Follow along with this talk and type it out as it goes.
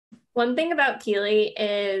One thing about Keighlee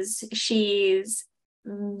is she's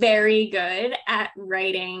very good at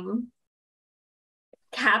writing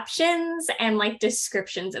captions and like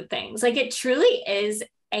descriptions of things. Like it truly is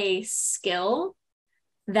a skill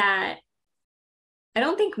that I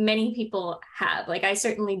don't think many people have. Like I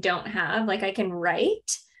certainly don't have. Like I can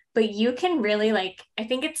write, but you can really like, I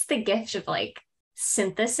think it's the gift of like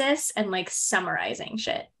synthesis and like summarizing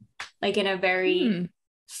shit, like in a very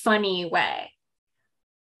funny way.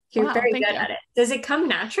 You're Wow, very thank good you. at it. Does it come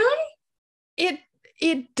naturally?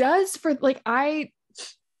 It does. For like, I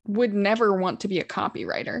would never want to be a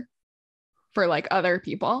copywriter for like other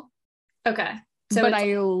people, Okay. So but it's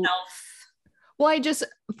I self. well, I just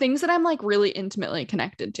things that I'm like really intimately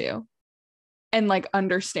connected to and like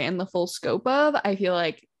understand the full scope of, I feel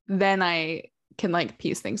like then I can like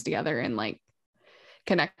piece things together and like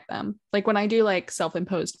connect them. Like when I do like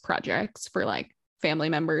self-imposed projects for like family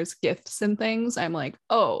members, gifts and things, I'm like,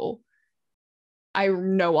 oh, I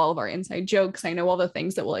know all of our inside jokes. I know all the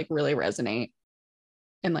things that will like really resonate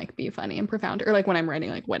and like be funny and profound. Or like when I'm writing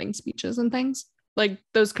like wedding speeches and things, like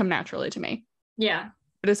those come naturally to me. Yeah.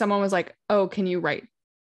 But if someone was like, oh, can you write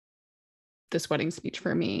this wedding speech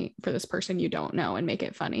for me for this person you don't know and make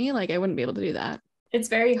it funny? Like I wouldn't be able to do that. It's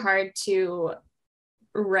very hard to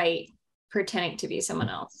write pretending to be someone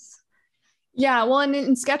else. Yeah, well, and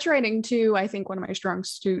in sketch writing too, I think one of my strong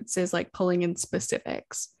suits is like pulling in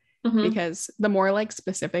specifics, because the more like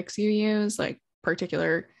specifics you use, like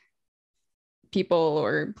particular people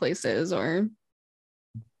or places or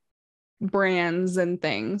brands and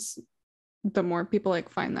things, the more people like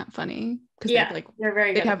find that funny because Yeah, they like they're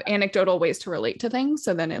very they good. have anecdotal ways to relate to things,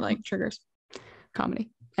 so then it like triggers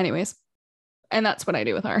comedy. Anyways, and that's what I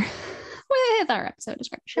do with our episode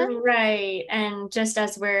description. Right. And just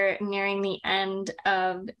as we're nearing the end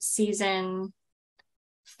of season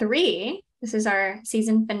 3, this is our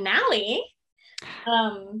season finale.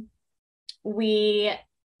 We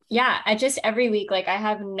I just every week, like I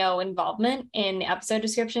have no involvement in the episode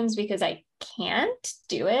descriptions because I can't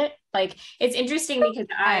do it. Like it's interesting because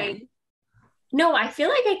I feel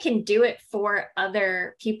like I can do it for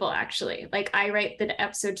other people actually. Like I write the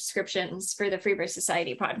episode descriptions for the Freebird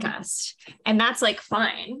Society podcast, and that's like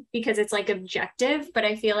fine because it's like objective, but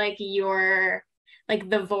I feel like your like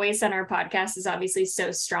the voice on our podcast is obviously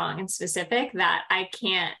so strong and specific that I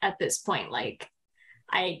can't at this point like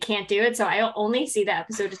I can't do it. So I only see the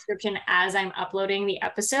episode description as I'm uploading the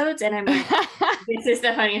episodes. And I'm like, this is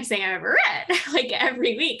the funniest thing I've ever read. Like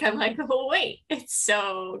every week, I'm like, oh, wait, it's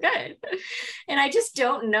so good. And I just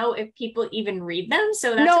don't know if people even read them.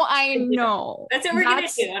 So that's I know. That's what we're going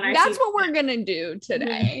to do. That's what we're going to do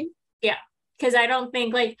today. Yeah. Because I don't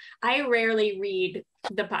think like I rarely read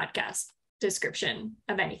the podcast description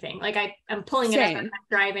of anything. Like I'm pulling it up as I'm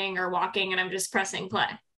driving or walking and I'm just pressing play.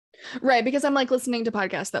 Right, because I'm like listening to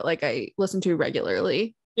podcasts that like I listen to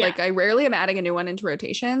regularly. Yeah. Like I rarely am adding a new one into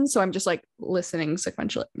rotation, so I'm just like listening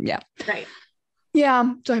sequentially. Yeah. Right.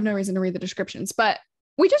 Yeah, so I have no reason to read the descriptions, but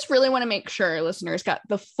we just really want to make sure listeners got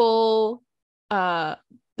the full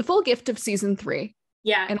gift of season 3.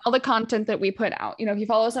 Yeah. And all the content that we put out. You know, if you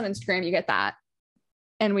follow us on Instagram, you get that.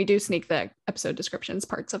 And we do sneak the episode descriptions,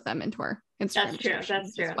 parts of them, into our Instagram.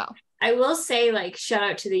 That's true. As well. I will say, like, shout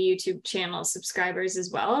out to the YouTube channel subscribers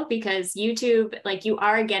as well, because YouTube, like, you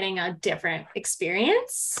are getting a different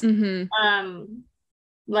experience.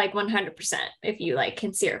 Like 100% if you like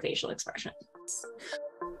can see our facial expressions.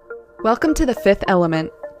 Welcome to The Fifth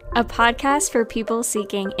Element, a podcast for people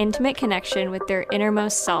seeking intimate connection with their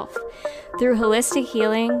innermost self through holistic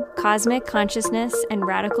healing, cosmic consciousness, and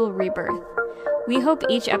radical rebirth. We hope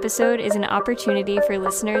each episode is an opportunity for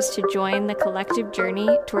listeners to join the collective journey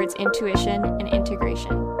towards intuition and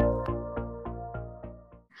integration.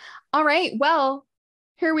 All right, well,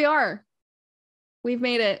 here we are. We've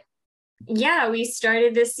made it. Yeah, we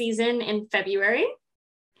started this season in February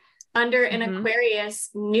under an Aquarius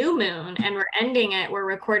new moon, and we're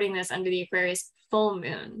recording this under the Aquarius full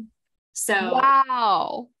moon. So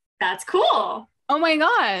wow, that's cool. Oh my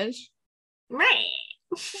gosh. Right.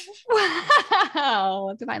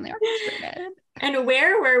 Wow, divinely orchestrated. And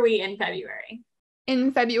where were we in February?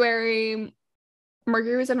 In February,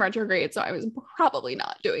 Mercury was in retrograde, so I was probably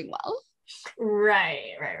not doing well.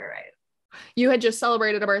 Right. You had just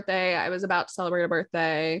celebrated a birthday. I was about to celebrate a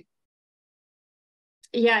birthday.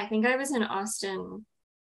 Yeah, I think I was in Austin,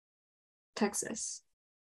 Texas.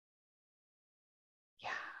 Yeah.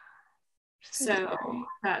 So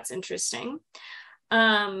that's interesting.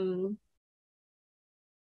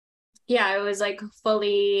 Yeah, I was like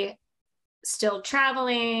fully still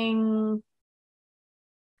traveling,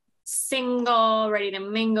 single, ready to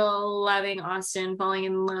mingle, loving Austin, falling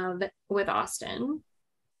in love with Austin,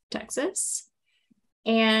 Texas.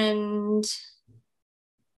 And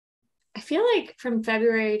I feel like from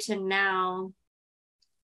February to now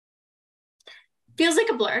feels like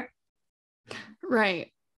a blur.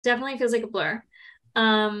 Right. Definitely feels like a blur.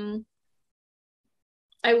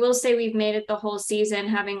 I will say we've made it the whole season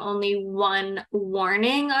having only one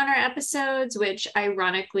warning on our episodes, which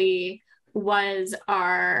ironically was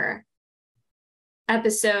our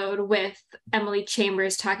episode with Emily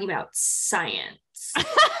Chambers talking about science.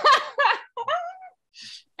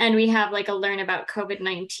 And we have like a learn about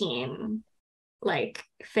COVID-19 like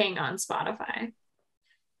thing on Spotify.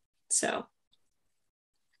 So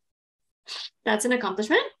that's an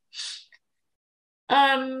accomplishment.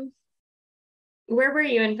 Where were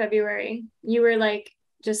you in February? You were like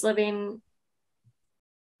just living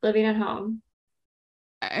at home.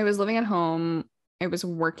 I was living at home. I was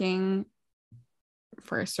working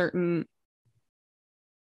for a certain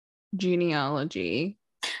genealogy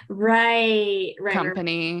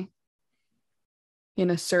company in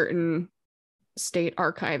a certain state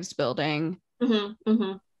archives building.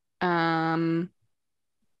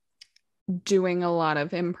 Doing a lot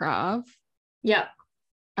of improv. Yep.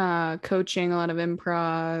 Coaching a lot of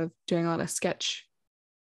improv, doing a lot of sketch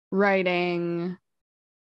writing,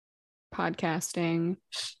 podcasting.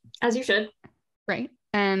 As you should. Right.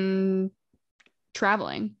 And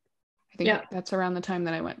traveling. I think that's around the time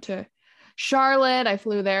that I went to Charlotte. I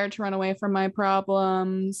flew there to run away from my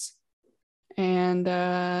problems. And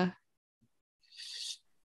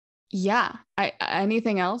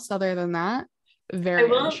anything else other than that?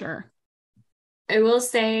 Very unsure. I will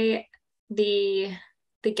say the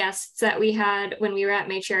guests that we had when we were at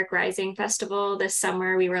Matriarch Rising Festival this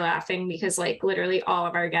summer, we were laughing because like literally all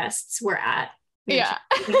of our guests were at Matriarch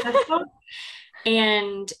Rising Festival.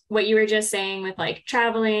 And what you were just saying with like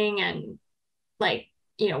traveling and like,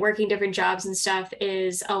 you know, working different jobs and stuff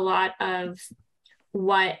is a lot of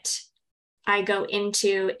what I go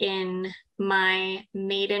into in my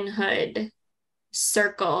maidenhood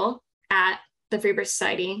circle at the Freebirth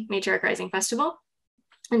Society Matriarch Rising Festival.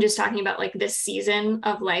 And just talking about like this season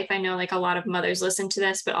of life. I know like a lot of mothers listen to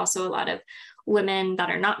this, but also a lot of women that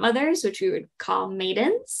are not mothers, which we would call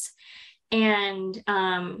maidens. And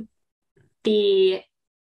the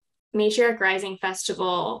Matriarch Rising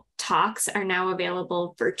Festival talks are now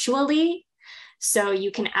available virtually. So you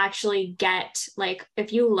can actually get, like,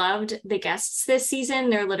 if you loved the guests this season,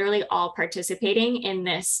 they're literally all participating in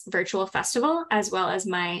this virtual festival, as well as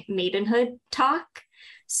my maidenhood talk.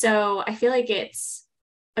 So I feel like it's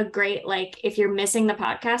a great, like, if you're missing the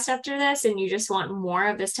podcast after this and you just want more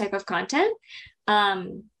of this type of content,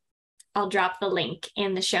 I'll drop the link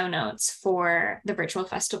in the show notes for the virtual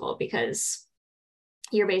festival, because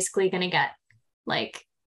you're basically going to get like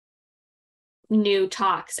new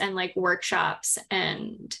talks and like workshops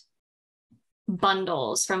and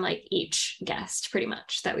bundles from like each guest pretty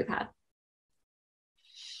much that we've had.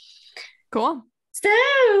 Cool. So,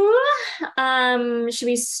 should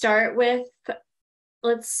we start with,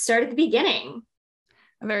 let's start at the beginning.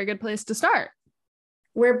 A very good place to start.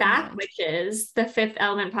 We're back, witches. The Fifth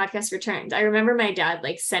Element podcast returns. I remember my dad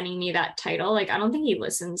like sending me that title. Like, I don't think he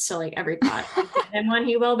listens to like every podcast and one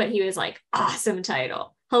he will, but he was like, awesome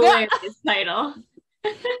title. Hilarious title.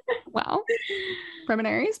 Wow.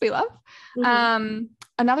 Preliminaries, we love. Mm-hmm.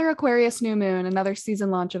 Another Aquarius new moon, another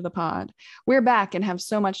season launch of the pod. We're back and have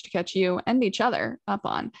so much to catch you and each other up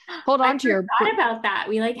on. Hold on to your. I forgot about that.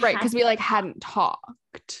 We like because we like hadn't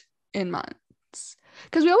talked in months.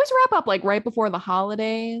 Because we always wrap up like right before the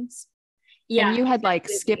holidays. Yeah. And you had like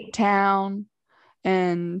skipped town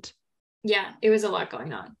and. Yeah, it was a lot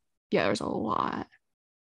going on. Yeah, there was a lot.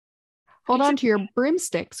 Hold on to your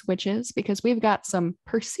broomsticks, witches, because we've got some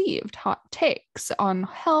perceived hot takes on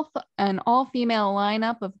health, an all-female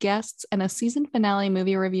lineup of guests, and a season finale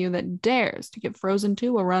movie review that dares to give Frozen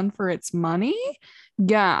 2 a run for its money.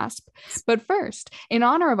 Gasp. But first, in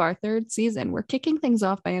honor of our third season, we're kicking things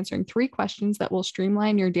off by answering 3 questions that will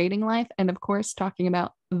streamline your dating life, and of course, talking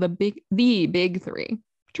about the big 3.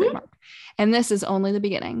 Trademark. And this is only the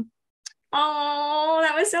beginning. Oh,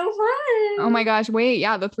 that was so fun. Oh my gosh. Wait.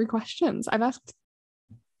 Yeah. The 3 questions. I've asked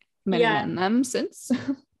many of them since.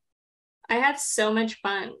 I had so much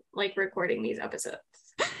fun like recording these episodes.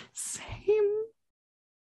 Same.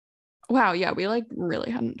 Wow. Yeah. We like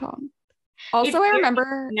really hadn't talked. Also, I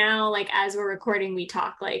remember now, like as we're recording, we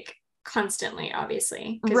talk like constantly,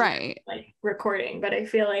 obviously. Right. Like recording, but I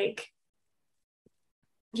feel like,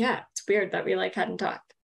 yeah, it's weird that we like hadn't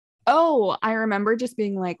talked. Oh, I remember just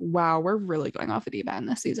being like, wow, we're really going off the deep end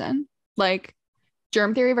this season. Like,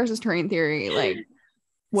 Germ theory versus terrain theory, like,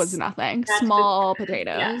 was nothing. Small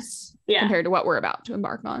potatoes compared to what we're about to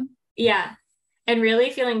embark on. Yeah. And really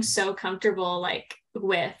feeling so comfortable, like,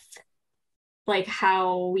 with like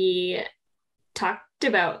how we talked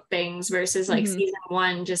about things versus like season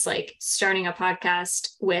 1, just like starting a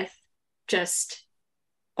podcast with just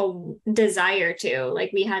a desire to,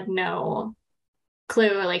 like, we had no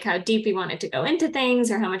clue like how deep we wanted to go into things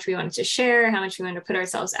or how much we wanted to share, how much we wanted to put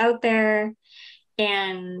ourselves out there.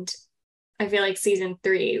 And I feel like season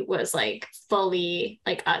 3 was like fully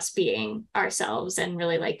like us being ourselves and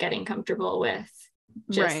really like getting comfortable with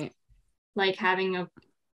just like having a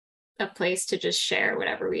place to just share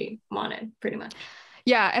whatever we wanted, pretty much.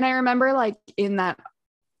 Yeah. And I remember like in that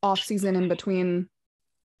off season in between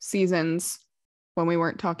seasons when we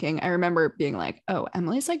weren't talking, I remember being like, oh,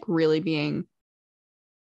 Emily's like really being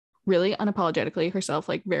really unapologetically herself,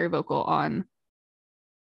 like very vocal on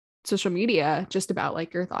social media, just about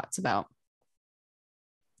like your thoughts about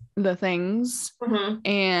the things.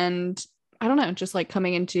 And I don't know, just like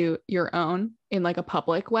coming into your own in like a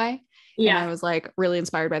public way. Yeah. And I was like really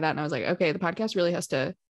inspired by that. And I was like, okay, the podcast really has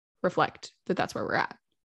to reflect that that's where we're at.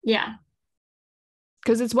 Yeah.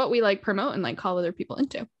 Because it's what we like promote and like call other people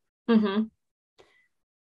into.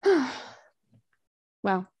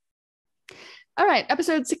 Wow. All right.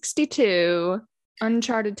 Episode 62,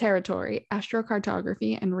 Uncharted Territory,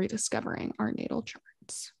 Astrocartography and Rediscovering Our Natal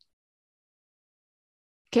Charts.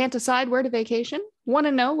 Can't decide where to vacation? Want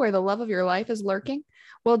to know where the love of your life is lurking?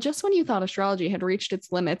 Well, just when you thought astrology had reached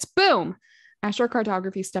its limits, boom!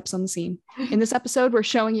 Astrocartography steps on the scene. In this episode, we're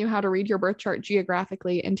showing you how to read your birth chart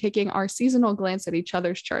geographically and taking our seasonal glance at each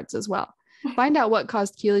other's charts as well. Find out what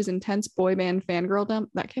caused Keighlee's intense boy band fangirldom,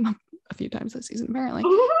 that came up a few times this season apparently,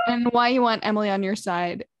 and why you want Emily on your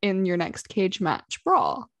side in your next cage match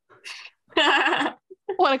brawl. What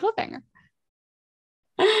a cliffhanger.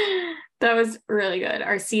 That was really good.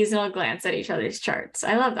 Our seasonal glance at each other's charts.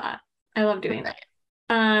 I love that. I love doing that.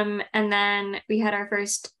 And then we had our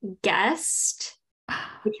first guest,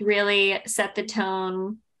 which really set the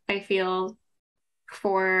tone, I feel,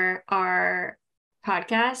 for our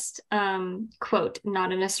podcast. Quote,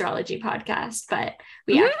 not an astrology podcast, but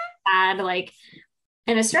we actually had like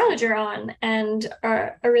an astrologer on, and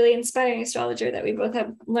a really inspiring astrologer that we both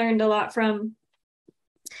have learned a lot from,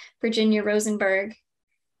 Virginia Rosenberg.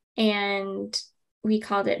 And we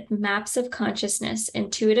called it Maps of Consciousness,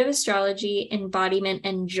 Intuitive Astrology, Embodiment,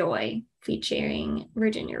 and Joy, featuring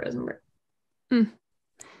Virginia Rosenberg.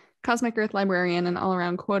 Cosmic Earth librarian and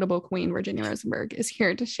all-around quotable queen Virginia Rosenberg is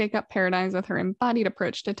here to shake up paradigms with her embodied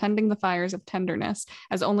approach to tending the fires of tenderness,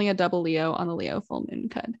 as only a double Leo on a Leo full moon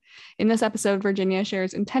could. In this episode, Virginia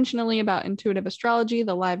shares intentionally about intuitive astrology,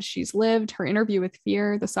 the lives she's lived, her interview with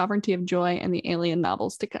fear, the sovereignty of joy, and the alien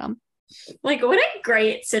novels to come. Like, what a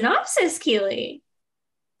great synopsis, Keighlee.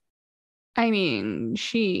 I mean,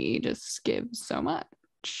 she just gives so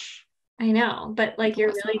much. I know, but like,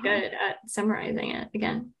 you're really good at summarizing it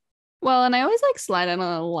again. Well, and I always like slide in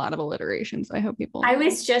a lot of alliteration, so I hope people... I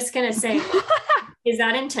was just gonna say, is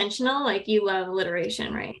that intentional? Like, you love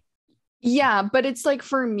alliteration, right? Yeah, but it's like,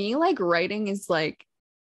 for me, like, writing is like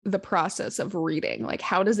the process of reading. Like,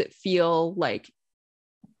 how does it feel like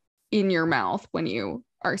in your mouth when you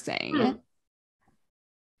are saying it?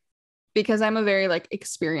 Because I'm a very like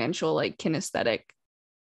experiential, like kinesthetic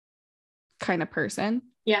kind of person.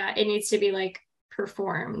 Yeah, it needs to be like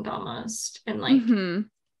performed almost and like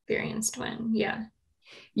experienced when.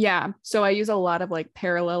 Yeah. So I use a lot of like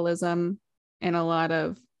parallelism and a lot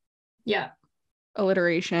of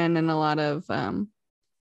alliteration and a lot of I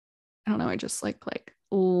don't know, I just like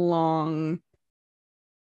long,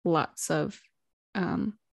 lots of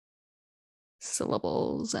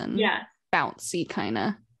syllables and bouncy kind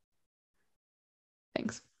of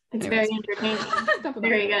things. It's very entertaining.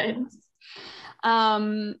 Very good.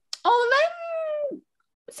 Then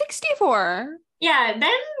 64. Yeah,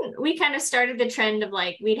 then we kind of started the trend of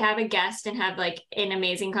like, we'd have a guest and have like an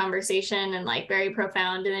amazing conversation and like very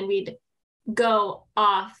profound, and then we'd go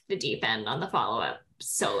off the deep end on the follow-up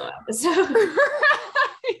solo episode.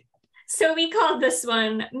 So we called this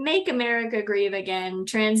one Make America Grieve Again,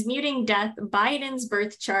 Transmuting Death, Biden's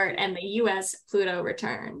Birth Chart, and the U.S. Pluto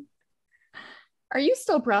Return. Are you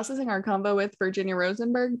still processing our combo with Virginia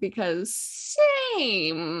Rosenberg? Because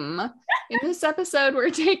same. In this episode, we're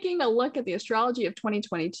taking a look at the astrology of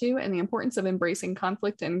 2022 and the importance of embracing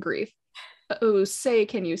conflict and grief. Oh, say,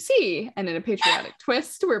 can you see? And in a patriotic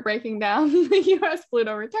twist, we're breaking down the U.S.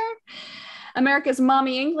 Pluto return, America's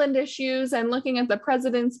mommy England issues, and looking at the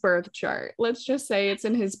president's birth chart. Let's just say it's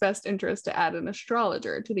in his best interest to add an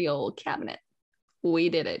astrologer to the old cabinet. We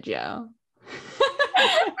did it, Joe.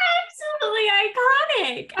 Absolutely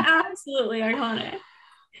iconic. Absolutely iconic.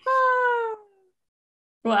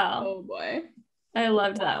 Wow. Oh boy. I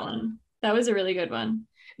loved that one. That was a really good one.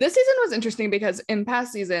 This season was interesting because in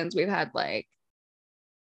past seasons we've had like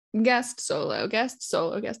guest solo. Yeah.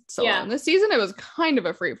 And this season it was kind of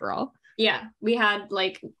a free-for-all. Yeah. We had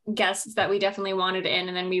like guests that we definitely wanted in,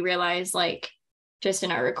 and then we realized like just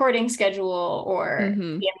in our recording schedule or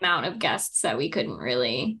the amount of guests that we couldn't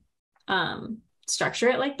really structure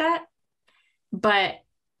it like that. But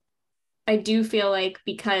I do feel like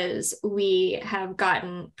because we have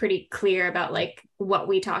gotten pretty clear about like what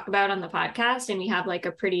we talk about on the podcast, and we have like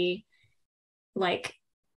a pretty like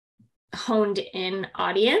honed in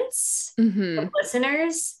audience of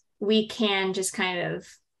listeners, we can just kind of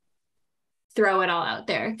throw it all out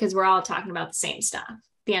there because we're all talking about the same stuff at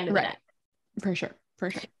the end of the day. For sure.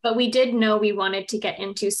 But we did know we wanted to get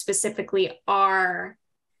into specifically our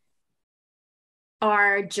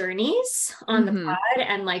journeys on the pod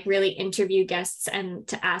and like really interview guests and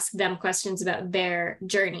to ask them questions about their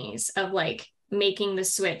journeys of like making the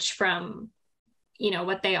switch from, you know,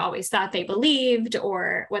 what they always thought they believed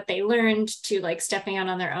or what they learned to like stepping out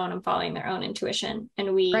on their own and following their own intuition.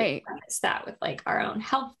 And we preface that with like our own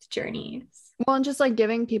health journeys. Well, and just like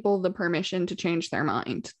giving people the permission to change their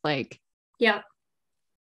mind, like,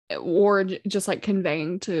 or just like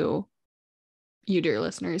conveying to you, dear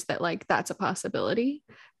listeners, that like that's a possibility.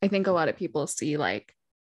 I think a lot of people see like,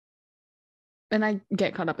 and I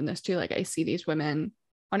get caught up in this too, like I see these women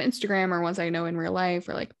on Instagram or ones I know in real life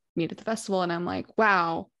or like meet at the festival, and I'm like,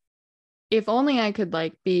 wow, if only I could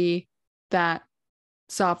like be that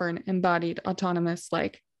sovereign, embodied, autonomous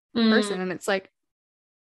like person. And it's like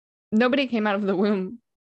nobody came out of the womb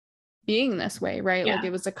being this way, right? Like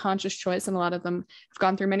it was a conscious choice, and a lot of them have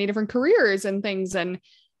gone through many different careers and things. And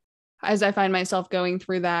as I find myself going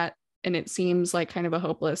through that, and it seems like kind of a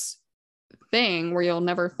hopeless thing where you'll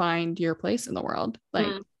never find your place in the world. Like,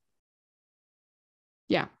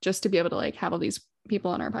 just to be able to like have all these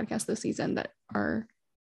people on our podcast this season that are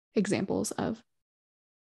examples of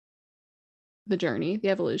the journey, the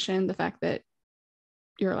evolution, the fact that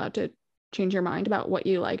you're allowed to change your mind about what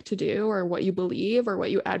you like to do or what you believe or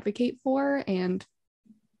what you advocate for. And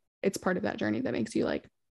it's part of that journey that makes you like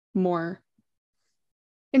more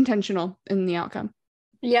intentional in the outcome.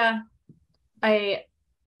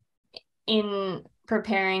 In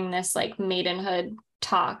preparing this like maidenhood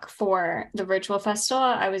talk for the virtual festival,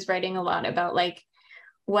 I was writing a lot about like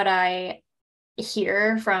what I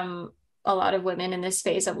hear from a lot of women in this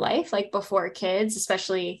phase of life, like before kids,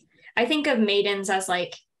 especially. I think of maidens as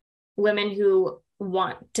like women who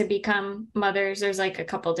want to become mothers. There's like a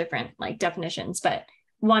couple different like definitions, but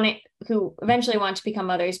who eventually want to become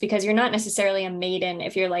mothers, because you're not necessarily a maiden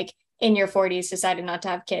if you're like in your 40s, decided not to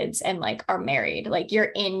have kids and like are married. Like you're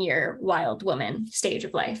in your wild woman stage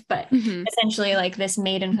of life, but essentially like this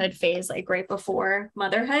maidenhood phase, like right before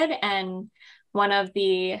motherhood. And one of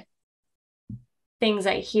the things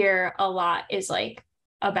I hear a lot is like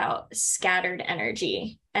about scattered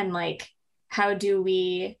energy, and like how do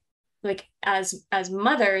we like as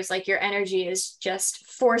mothers, like your energy is just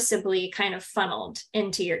forcibly kind of funneled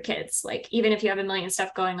into your kids. Like even if you have a million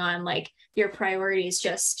stuff going on, like your priorities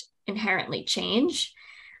just inherently change.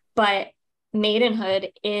 But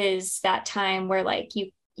maidenhood is that time where like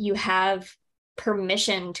you have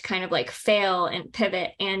permission to kind of like fail and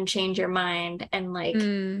pivot and change your mind, and like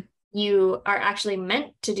you are actually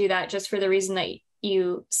meant to do that just for the reason that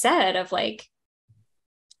you said of like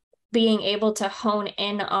being able to hone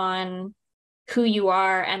in on who you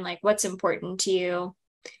are and like what's important to you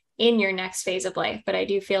in your next phase of life. But I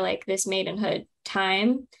do feel like this maidenhood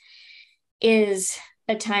time is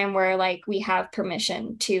a time where like we have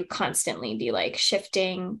permission to constantly be like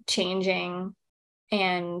shifting, changing,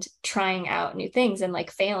 and trying out new things and like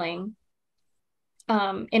failing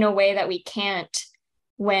in a way that we can't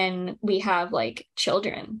when we have like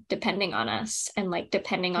children depending on us and like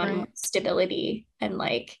depending on stability. And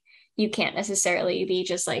like you can't necessarily be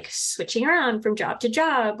just like switching around from job to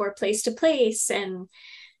job or place to place and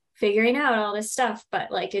figuring out all this stuff. But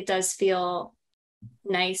like it does feel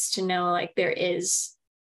nice to know like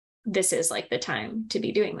this is like the time to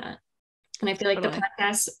be doing that. And I feel like the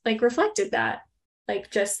podcast like reflected that,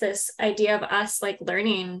 like just this idea of us like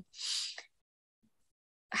learning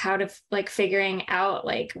how to like figuring out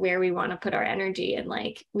like where we want to put our energy, and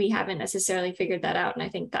like we haven't necessarily figured that out. And I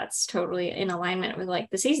think that's totally in alignment with like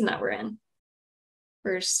the season that we're in.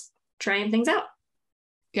 We're just trying things out.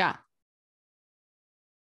 Yeah.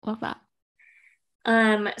 Love that.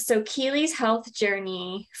 So Keighlee's health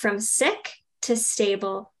journey from sick to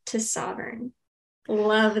stable to sovereign.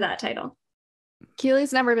 Love that title.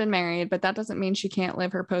 Keighlee's never been married, but that doesn't mean she can't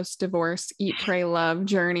live her post-divorce eat, pray, love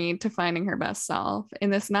journey to finding her best self. In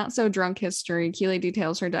this not so drunk history, Keighlee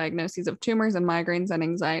details her diagnoses of tumors and migraines and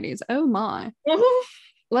anxieties. Oh my.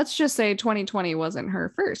 Let's just say 2020 wasn't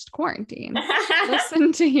her first quarantine.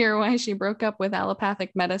 Listen to hear why she broke up with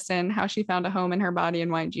allopathic medicine, how she found a home in her body,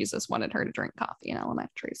 and why Jesus wanted her to drink coffee in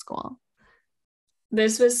elementary school.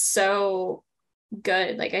 This was so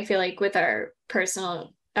good. Like, I feel like with our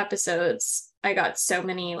personal episodes, I got so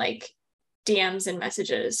many like DMs and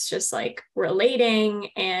messages just like relating,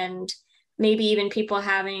 and maybe even people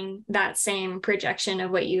having that same projection of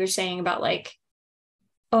what you were saying about like,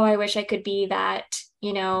 oh, I wish I could be that,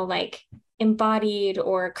 you know, like embodied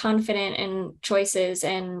or confident in choices.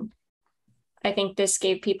 And I think this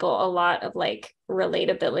gave people a lot of like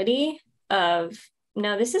relatability of,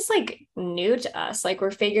 no, this is like new to us. Like,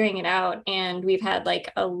 we're figuring it out, and we've had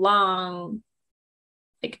like a long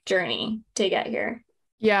like journey to get here.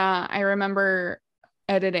 Yeah, I remember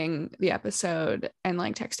editing the episode and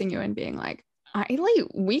like texting you and being like,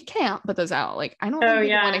 we can't put this out. Like, I don't think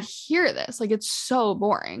people want to hear this. Like, it's so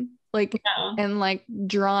boring. Like, and like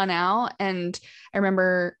drawn out. And I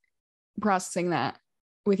remember processing that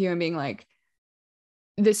with you and being like,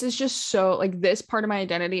 this is just so like, this part of my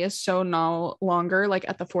identity is so no longer like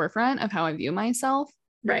at the forefront of how I view myself.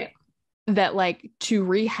 Right. That like to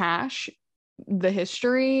rehash the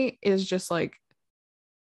history is just like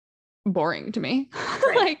boring to me.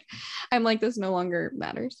 Right. Like, I'm like, this no longer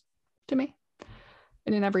matters to me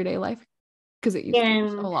in an everyday life because it used to be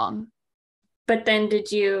so long. But then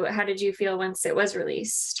how did you feel once it was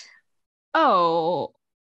released? Oh,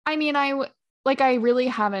 I mean, I really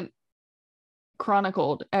haven't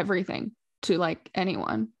chronicled everything to like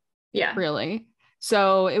anyone. Yeah. Really.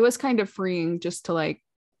 So it was kind of freeing just to like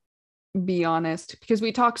be honest, because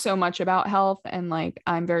we talk so much about health, and like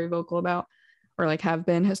I'm very vocal about, or like have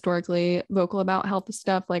been historically vocal about health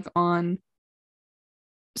stuff like on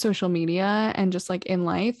social media and just like in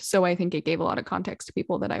life. So I think it gave a lot of context to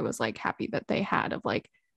people that I was like happy that they had, of like,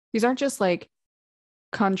 these aren't just like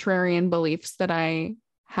contrarian beliefs that I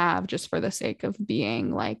have just for the sake of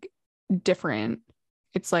being like different.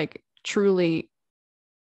 It's like truly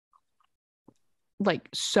like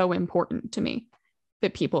so important to me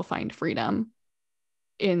that people find freedom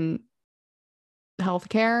in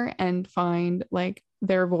healthcare and find like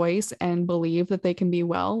their voice and believe that they can be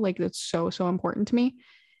well. Like, that's so important to me.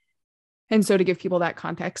 And so to give people that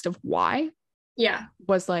context of why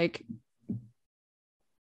was like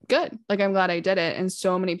good. Like, I'm glad I did it. And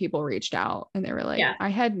so many people reached out and they were like, I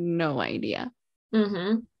had no idea.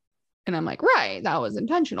 Mm-hmm. And I'm like, right, that was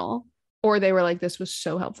intentional. Or they were like, this was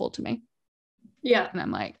so helpful to me. Yeah. And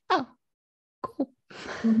I'm like, oh, cool.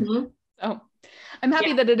 Mm-hmm. So I'm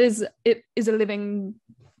happy that it is a living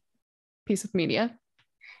piece of media.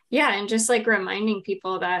 Yeah. And just like reminding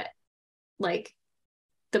people that like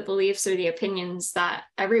the beliefs or the opinions that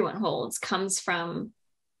everyone holds comes from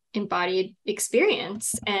embodied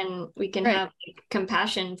experience, and we can have like,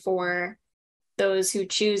 compassion for those who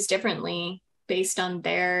choose differently based on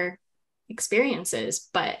their experiences,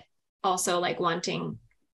 but also like wanting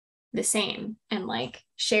the same and like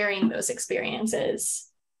sharing those experiences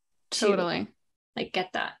to totally like get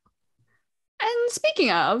that. And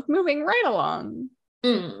speaking of moving right along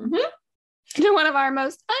to one of our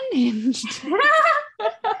most unhinged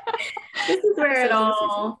this is where it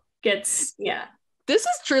all gets this is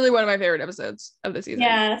truly one of my favorite episodes of the season.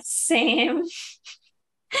 Yeah, same.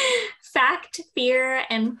 Fact, Fear,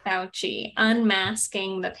 and Fauci,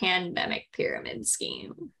 unmasking the pandemic pyramid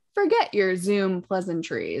scheme. Forget your Zoom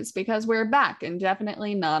pleasantries, because we're back and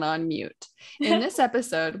definitely not on mute. In this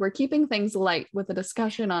episode, we're keeping things light with a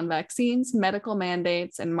discussion on vaccines, medical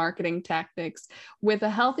mandates, and marketing tactics, with a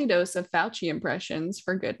healthy dose of Fauci impressions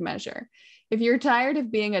for good measure. If you're tired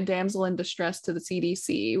of being a damsel in distress to the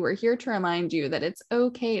CDC, we're here to remind you that it's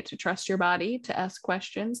okay to trust your body, to ask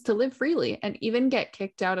questions, to live freely, and even get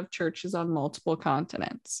kicked out of churches on multiple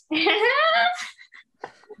continents.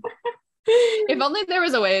 If only there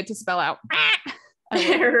was a way to spell out.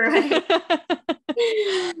 Right.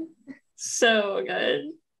 So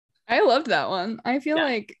good. I loved that one. I feel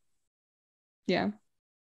like, that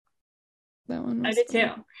one was I did too.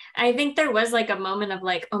 I think there was like a moment of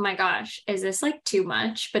like, oh my gosh, is this like too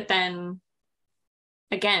much? But then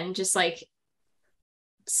again, just like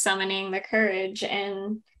summoning the courage.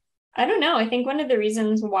 And I don't know, I think one of the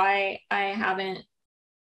reasons why I haven't,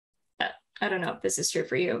 I don't know if this is true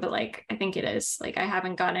for you, but like, I think it is, like, I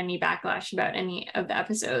haven't got any backlash about any of the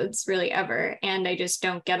episodes really ever. And I just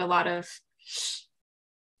don't get a lot of,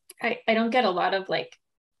 I don't get a lot of like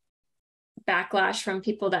backlash from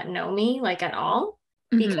people that know me, like, at all,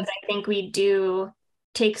 because Mhm. I think we do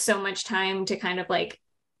take so much time to kind of like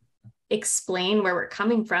explain where we're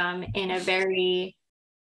coming from in a very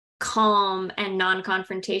calm and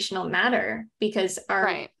non-confrontational manner, because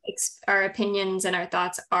Right. our opinions and our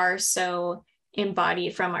thoughts are so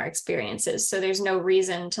embodied from our experiences. So there's no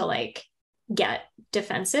reason to like get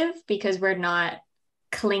defensive, because we're not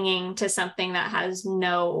clinging to something that has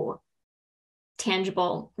no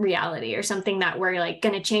tangible reality, or something that we're like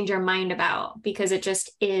going to change our mind about, because it just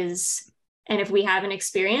is. And if we have an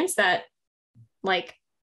experience that like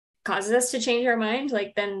causes us to change our mind,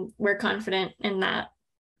 like, then we're confident in that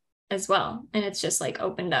as well. And it's just like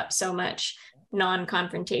opened up so much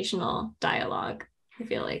non-confrontational dialogue, I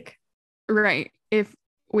feel like. Right. If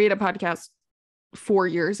we had a podcast 4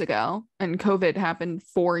 years ago and COVID happened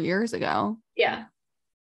 4 years ago, Yeah.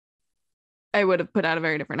 I would have put out a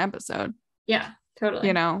very different episode. Yeah, totally.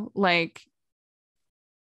 You know, like,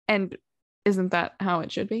 and isn't that how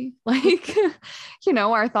it should be? Like, you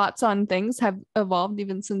know, our thoughts on things have evolved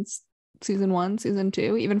even since season 1, season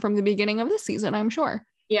 2, even from the beginning of this season, I'm sure.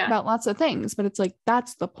 Yeah. About lots of things, but it's like,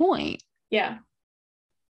 that's the point. Yeah.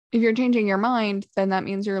 If you're changing your mind, then that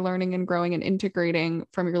means you're learning and growing and integrating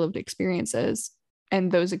from your lived experiences.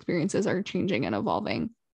 And those experiences are changing and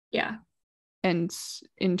evolving. Yeah. And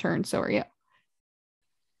in turn, so are you.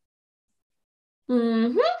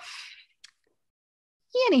 Mm-hmm.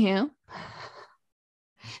 Anywho,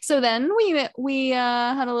 so then we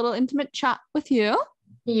had a little intimate chat with you.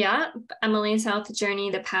 Yeah. Emily's Health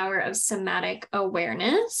Journey, the Power of Somatic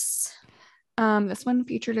Awareness. This one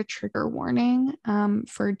featured a trigger warning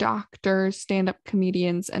for doctors, stand-up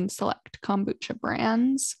comedians, and select kombucha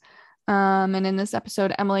brands. And in this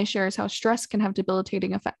episode, Emily shares how stress can have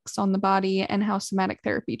debilitating effects on the body and how somatic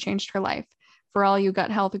therapy changed her life. For all you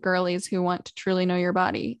gut health girlies who want to truly know your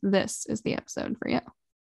body, this is the episode for you.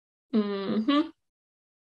 Mm-hmm.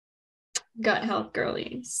 Gut health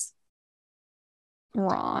girlies.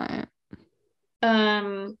 Right.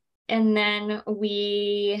 And then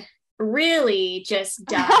we really just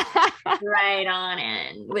dive right on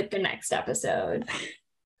in with the next episode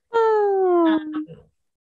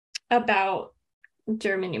about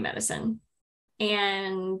German New Medicine.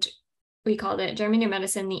 And we called it German New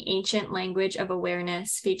Medicine, the Ancient Language of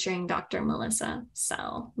Awareness, featuring Dr. Melissa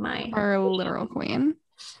Sell, our literal queen.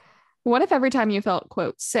 What if every time you felt,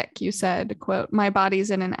 quote, sick, you said, quote, my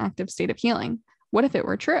body's in an active state of healing? What if it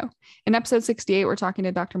were true? In episode 68, we're talking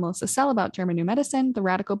to Dr. Melissa Sell about German New Medicine, the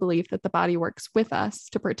radical belief that the body works with us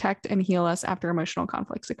to protect and heal us after emotional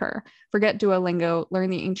conflicts occur. Forget Duolingo,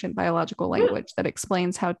 learn the ancient biological language that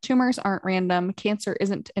explains how tumors aren't random, cancer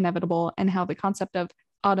isn't inevitable, and how the concept of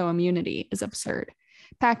autoimmunity is absurd.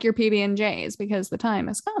 Pack your PB&Js because the time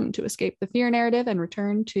has come to escape the fear narrative and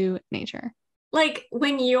return to nature. Like,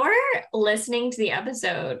 when you're listening to the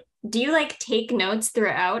episode, do you like take notes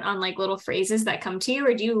throughout on like little phrases that come to you,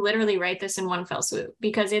 or do you literally write this in one fell swoop?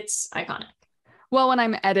 Because it's iconic. Well, when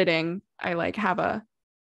I'm editing, I like have a,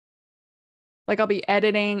 like I'll be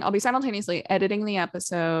simultaneously editing the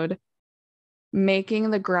episode,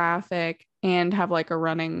 making the graphic, and have like a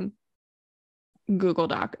running Google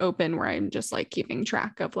Doc open where I'm just like keeping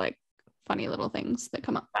track of like funny little things that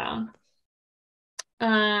come up. Wow.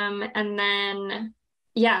 And then,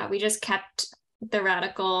 yeah, we just kept the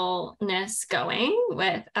radicalness going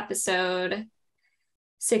with episode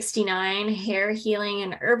 69, Hair Healing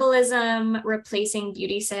and Herbalism, Replacing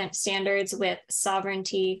Beauty Standards with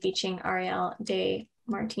Sovereignty, featuring Ariel de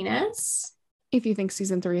Martinez. If you think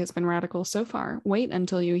season 3 has been radical so far, wait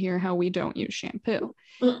until you hear how we don't use shampoo.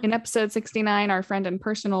 In episode 69, our friend and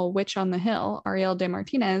personal witch on the hill, Ariel de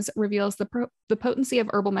Martinez, reveals the potency of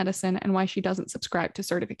herbal medicine and why she doesn't subscribe to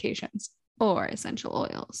certifications or essential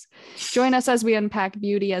oils. Join us as we unpack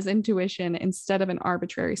beauty as intuition instead of an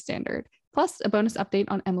arbitrary standard, plus a bonus update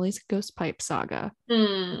on Emily's ghost pipe saga.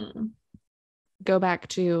 Go back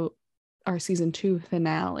to our season 2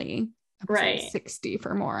 finale. Right. 60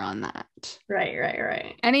 for more on that.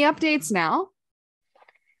 Right. Any updates now?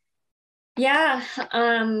 Yeah.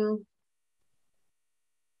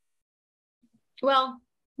 Well,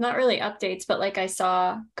 not really updates, but like I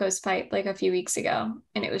saw Ghost Pipe like a few weeks ago,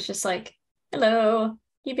 and it was just like, hello,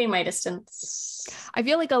 keeping my distance. I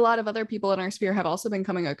feel like a lot of other people in our sphere have also been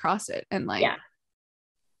coming across it, and like, yeah,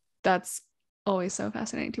 that's always so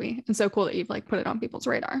fascinating to me, and so cool that you've like put it on people's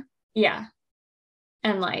radar. Yeah.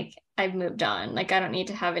 And like, I've moved on. Like, I don't need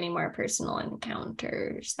to have any more personal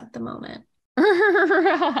encounters at the moment.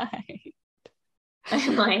 Right.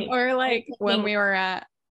 I'm like, or like when we were at,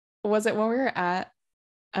 was it when we were at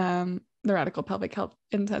the Radical Pelvic Health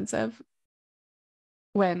Intensive,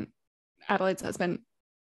 when Adelaide's husband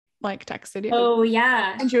like texted you. Oh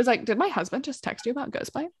yeah. And she was like, did my husband just text you about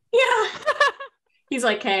Ghost Pipe? Yeah. He's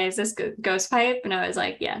like, hey, is this Ghost Pipe? And I was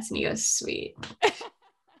like, yes. And he goes, sweet.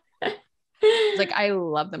 Like, I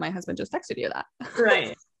love that my husband just texted you that.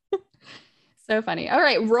 Right. So funny. All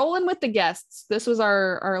right, rolling with the guests. This was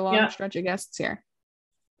our long stretch of guests here.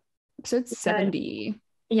 Episode 70.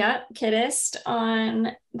 Yep, Kiddist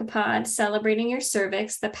on the pod, celebrating your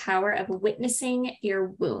cervix, the power of witnessing your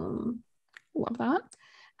womb. Love that.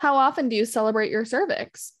 How often do you celebrate your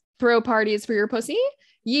cervix? Throw parties for your pussy?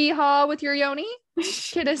 Yeehaw with your yoni?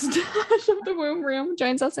 Kiddist of the Womb Room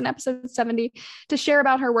joins us in episode 70 to share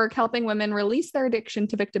about her work helping women release their addiction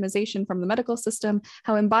to victimization from the medical system,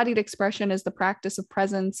 how embodied expression is the practice of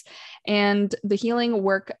presence, and the healing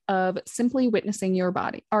work of simply witnessing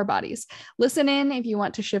our bodies. Listen in if you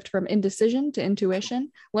want to shift from indecision to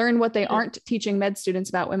intuition, learn what they aren't teaching med students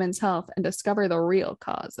about women's health, and discover the real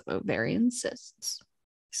cause of ovarian cysts.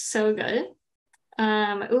 So good.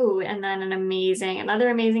 And then another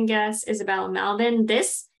amazing guest, Isabella Malvin.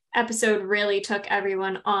 This episode really took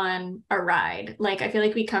everyone on a ride. Like, I feel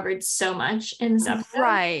like we covered so much in this episode.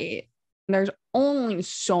 Right. There's only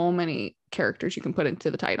so many characters you can put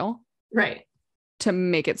into the title. Right. To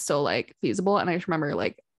make it still like feasible. And I just remember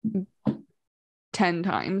like 10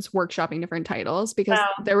 times workshopping different titles because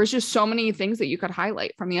there was just so many things that you could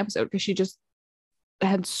highlight from the episode because she just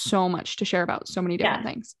had so much to share about so many different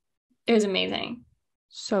things. It was amazing.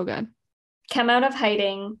 So good. Come out of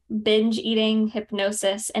hiding, binge eating,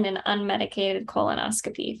 hypnosis, and an unmedicated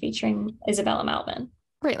colonoscopy featuring Isabella Malvin.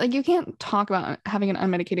 Right. Like you can't talk about having an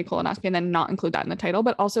unmedicated colonoscopy and then not include that in the title,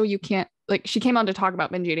 but also you can't, like, she came on to talk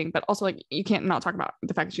about binge eating, but also like you can't not talk about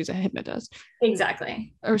the fact that she's a hypnotist.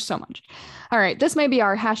 Exactly. There's so much. All right. This may be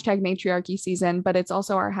our hashtag matriarchy season, but it's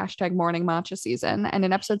also our hashtag morning matcha season. And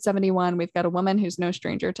in episode 71, we've got a woman who's no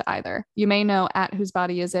stranger to either. You may know at Whose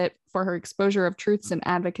Body Is It for her exposure of truths and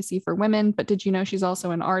advocacy for women, but did you know she's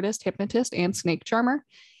also an artist, hypnotist, and snake charmer?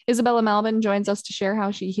 Isabella Malvin joins us to share how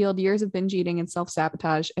she healed years of binge eating and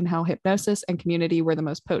self-sabotage and how hypnosis and community were the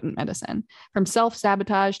most potent medicine. From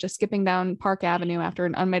self-sabotage to skipping down Park Avenue after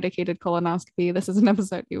an unmedicated colonoscopy, this is an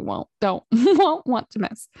episode you won't want to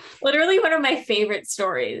miss. Literally one of my favorite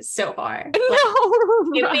stories so far.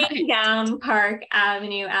 Skipping down Park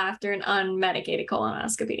Avenue after an unmedicated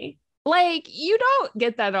colonoscopy. Like, you don't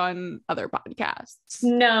get that on other podcasts.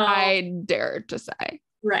 No. I dare to say.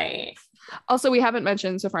 Right. Also, we haven't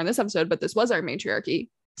mentioned so far in this episode, but this was our matriarchy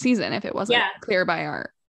season, if it wasn't clear by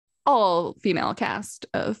our all-female cast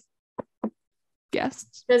of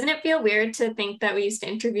guests. Doesn't it feel weird to think that we used to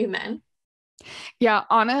interview men? Yeah,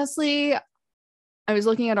 honestly, I was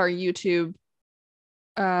looking at our YouTube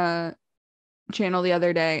channel the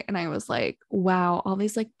other day, and I was like, wow, all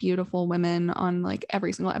these like beautiful women on like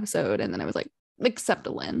every single episode. And then I was like, except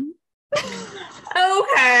Lynn.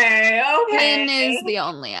 Okay. Lynn is the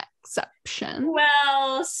only exception.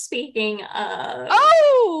 Well, speaking of...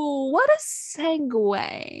 Oh, what a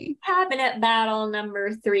segue. Cabinet Battle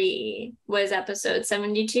number 3 was episode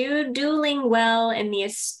 72, Dueling Well in the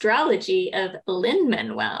Astrology of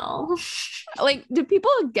Lin-Manuel. Like, do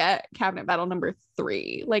people get Cabinet Battle number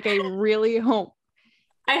 3? Like, I really hope.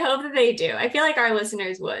 I hope that they do. I feel like our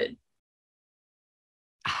listeners would.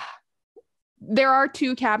 There are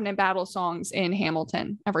 2 Cabinet Battle songs in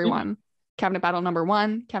Hamilton, everyone. Mm-hmm. Cabinet Battle number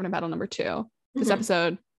 1, Cabinet Battle number 2. This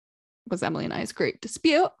episode was Emily and I's great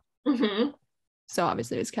dispute. Mm-hmm. So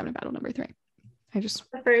obviously it was Cabinet Battle number 3. The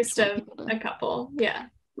first of a couple. Yeah.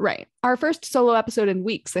 Right. Our first solo episode in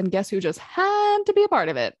weeks, and guess who just had to be a part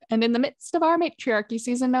of it? And in the midst of our matriarchy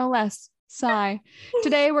season, no less. Sigh.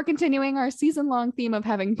 Today, we're continuing our season-long theme of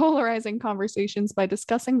having polarizing conversations by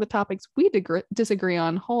discussing the topics we disagree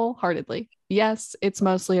on wholeheartedly. Yes, it's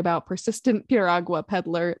mostly about persistent Piragua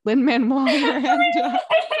peddler Lin-Manuel and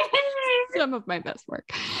some of my best work.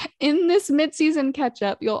 In this mid-season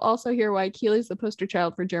catch-up, you'll also hear why Keighlee's the poster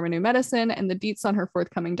child for German New Medicine and the deets on her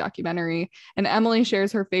forthcoming documentary. And Emily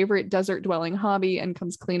shares her favorite desert-dwelling hobby and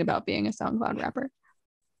comes clean about being a SoundCloud rapper.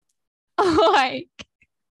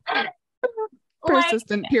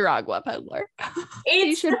 Persistent Piragua peddler.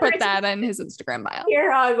 He should put that in his Instagram bio.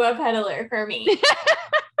 Piragua peddler for me.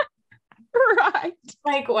 Right.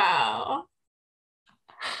 Like, wow.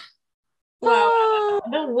 Wow.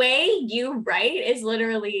 The way you write is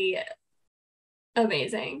literally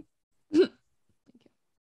amazing.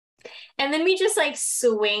 And then we just like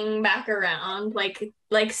swing back around, like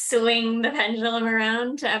swing the pendulum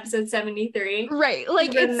around to episode 73. Right.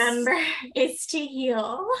 Like, remember, it's to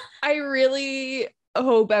heal. I really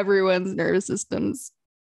hope everyone's nervous systems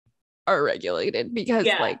are regulated, because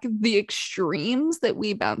like the extremes that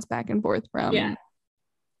we bounce back and forth from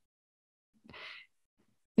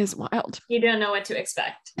is wild. You don't know what to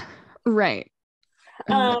expect. Right.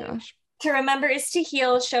 Oh my gosh. To remember is to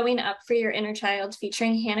heal, showing up for your inner child,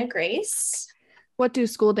 featuring Hannah Grace. What do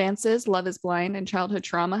school dances, Love is Blind, and childhood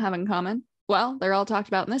trauma have in common? Well, they're all talked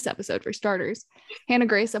about in this episode for starters. Hannah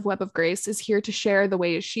Grace of Web of Grace is here to share the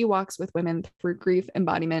ways she walks with women through grief,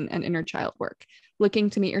 embodiment, and inner child work. Looking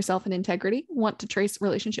to meet yourself in integrity? Want to trace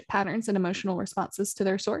relationship patterns and emotional responses to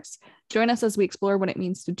their source? Join us as we explore what it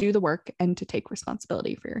means to do the work and to take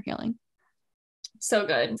responsibility for your healing. So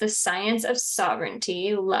good. The Science of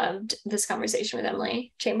Sovereignty. Loved this conversation with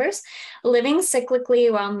Emily Chambers. Living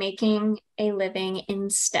cyclically while making a living in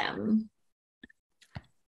STEM.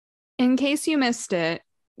 In case you missed it,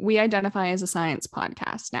 we identify as a science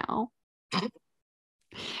podcast now.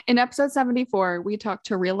 In episode 74, we talked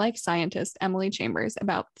to real-life scientist Emily Chambers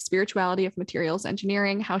about the spirituality of materials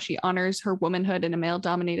engineering, how she honors her womanhood in a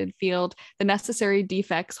male-dominated field, the necessary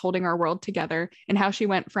defects holding our world together, and how she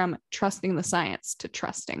went from trusting the science to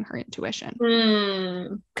trusting her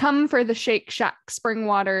intuition. Come for the Shake Shack spring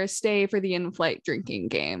water, stay for the in-flight drinking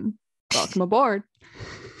game. Welcome aboard.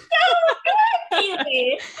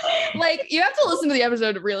 Like, you have to listen to the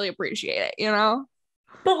episode to really appreciate it, you know?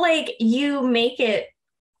 But like, you make it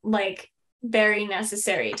like very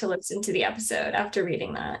necessary to listen to the episode after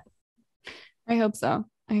reading that. I hope so.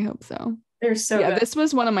 They're so good. This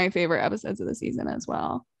was one of my favorite episodes of the season as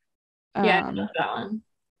well. I love that one.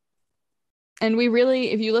 And we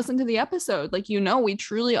really, if you listen to the episode, like, you know, we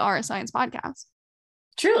truly are a science podcast.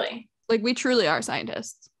 Truly. Like, we truly are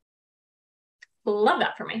scientists. Love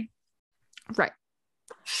that for me. Right.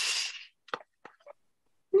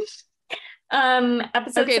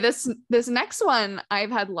 Episode. Okay, this next one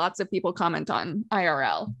I've had lots of people comment on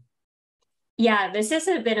IRL. Yeah, this has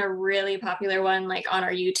been a really popular one, like on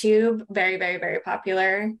our YouTube. Very, very, very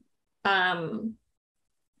popular. Yeah.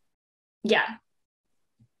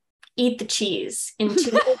 Eat the Cheese,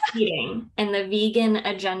 Intuitive Eating, and the Vegan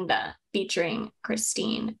Agenda, featuring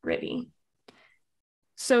Christine Ribby.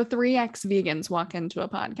 So 3 ex-vegans walk into a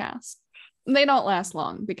podcast. They don't last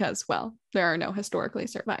long because, well, there are no historically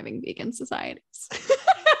surviving vegan societies.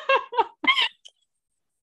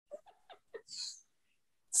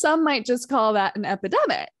 Some might just call that an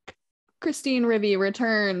epidemic. Christine Ribby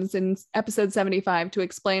returns in episode 75 to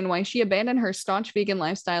explain why she abandoned her staunch vegan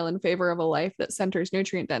lifestyle in favor of a life that centers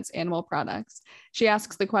nutrient-dense animal products. She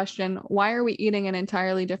asks the question, why are we eating an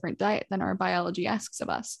entirely different diet than our biology asks of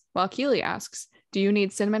us? While Keighlee asks, do you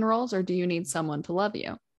need cinnamon rolls or do you need someone to love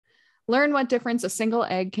you? Learn what difference a single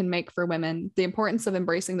egg can make for women, the importance of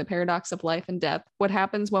embracing the paradox of life and death, what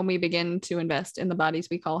happens when we begin to invest in the bodies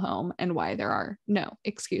we call home, and why there are no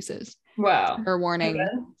excuses. Wow. Her warning,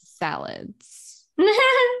 salads.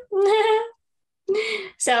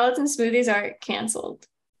 Salads and smoothies are canceled.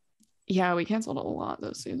 Yeah, we canceled a lot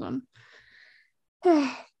this season.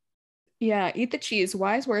 Yeah, eat the cheese.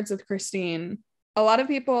 Wise words with Christine. A lot of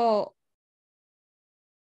people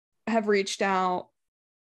have reached out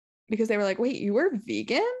because they were like, wait, you were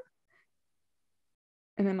vegan?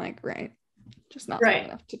 And I'm like, right. Just not strong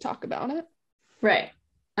enough to talk about it. Right.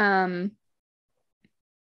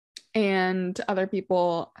 And other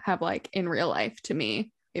people have, like, in real life, to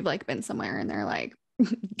me, they've like been somewhere and they're like,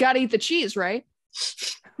 gotta eat the cheese, right?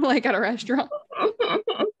 Like at a restaurant.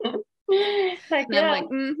 And I'm like,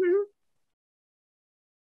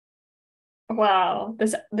 Wow,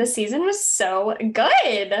 this season was so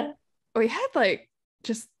good. We had like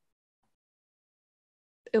just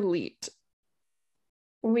elite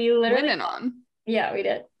we literally women on. Yeah, we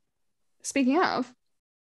did. Speaking of,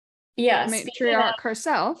 matriarch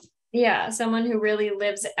herself. Yeah, someone who really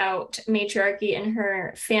lives out matriarchy in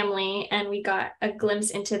her family, and we got a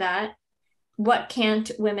glimpse into that. What Can't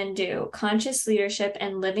Women Do? Conscious Leadership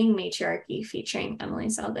and Living Matriarchy, featuring Emily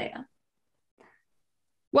Saldea.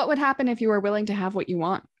 What would happen if you were willing to have what you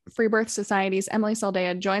want? Free Birth Society's Emily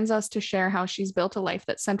Saldea joins us to share how she's built a life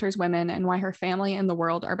that centers women and why her family and the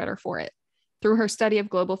world are better for it. Through her study of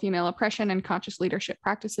global female oppression and conscious leadership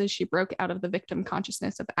practices, she broke out of the victim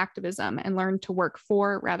consciousness of activism and learned to work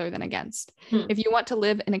for rather than against. If you want to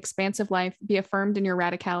live an expansive life, be affirmed in your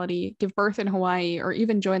radicality, give birth in Hawaii, or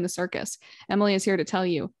even join the circus, Emily is here to tell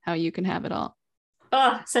you how you can have it all.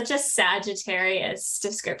 Oh, such a Sagittarius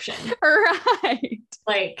description. Right.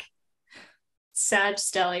 Like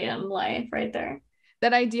Sag-stellium life right there.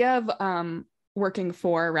 That idea of working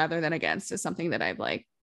for rather than against is something that I've like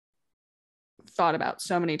thought about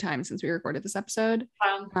so many times since we recorded this episode.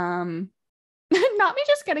 Not me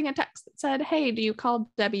just getting a text that said, hey, do you call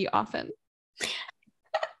Debbie often?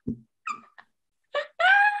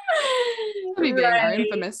 Me being our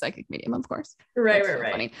infamous psychic medium, of course. Right.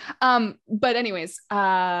 Funny. But anyways,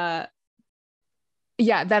 yeah,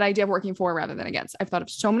 that idea of working for rather than against, I've thought of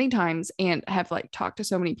so many times and have like talked to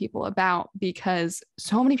so many people about, because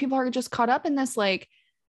so many people are just caught up in this like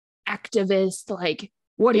activist, like,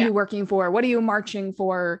 what are you working for? What are you marching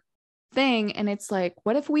for thing? And it's like,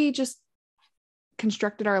 what if we just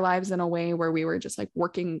constructed our lives in a way where we were just like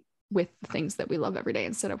working with the things that we love every day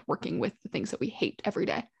instead of working with the things that we hate every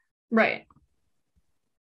day? Right.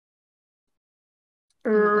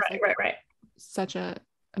 Right. Such a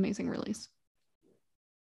amazing release.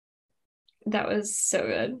 That was so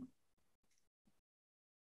good.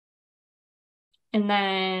 And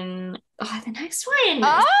then the next one.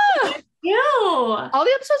 All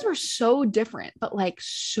the episodes were so different, but like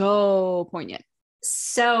so poignant.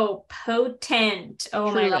 So potent.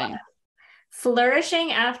 Oh Truly. My God.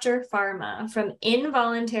 Flourishing after pharma, from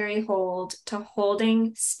involuntary hold to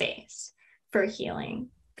holding space for healing,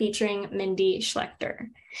 featuring Mindy Schlechter.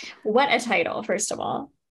 What a title, first of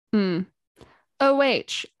all.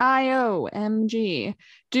 OHIOMG.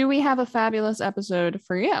 Do we have a fabulous episode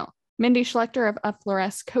for you? Mindy Schlechter of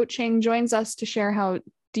Fluoresce Coaching joins us to share how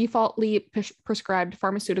defaultly prescribed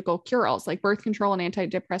pharmaceutical cure-alls like birth control and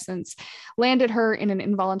antidepressants landed her in an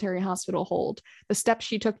involuntary hospital hold, the steps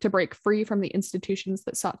she took to break free from the institutions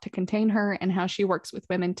that sought to contain her, and how she works with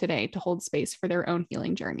women today to hold space for their own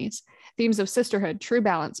healing journeys. Themes of sisterhood, true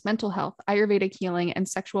balance, mental health, Ayurvedic healing, and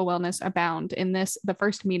sexual wellness abound in this, the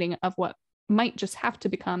first meeting of what might just have to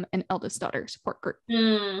become an eldest daughter support group.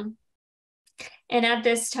 And at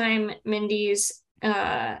this time, Mindy's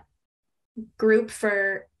group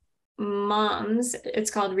for moms, it's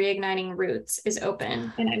called Reigniting Roots, is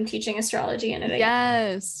open, and I'm teaching astrology in it.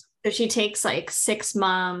 Yes. So she takes like 6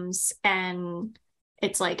 moms, and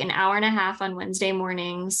it's like an hour and a half on Wednesday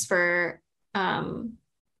mornings for a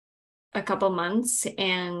couple months,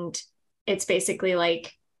 and it's basically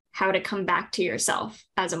like how to come back to yourself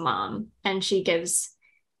as a mom. And she gives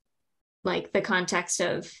like the context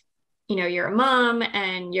of, you know, you're a mom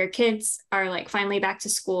and your kids are like finally back to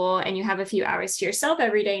school and you have a few hours to yourself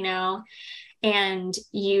every day now, and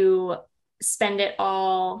you spend it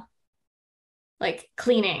all like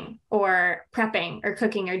cleaning or prepping or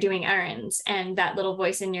cooking or doing errands, and that little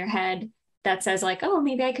voice in your head that says like, oh,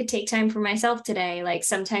 maybe I could take time for myself today. Like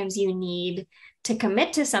sometimes you need to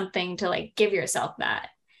commit to something to like give yourself that.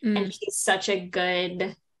 And she's such a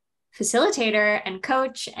good facilitator and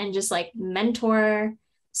coach and just like mentor.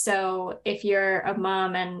 So if you're a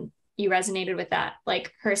mom and you resonated with that,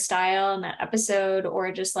 like her style in that episode,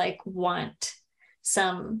 or just like want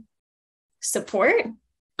some support,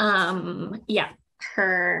 her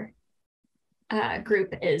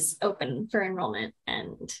group is open for enrollment,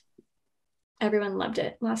 and everyone loved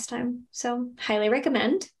it last time. So highly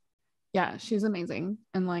recommend. Yeah, she's amazing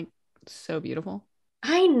and like so beautiful.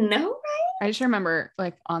 I know, right? I just remember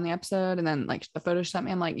like on the episode, and then like the photo shot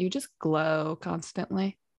me, I'm like, you just glow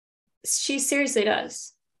constantly. She seriously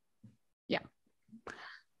does. Yeah.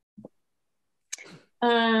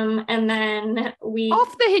 And then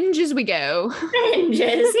off the hinges we go. The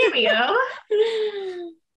hinges, here we go.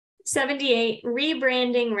 78,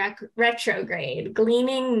 rebranding retrograde,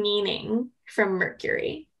 gleaning meaning from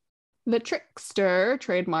Mercury. The trickster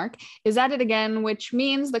trademark is at it again, which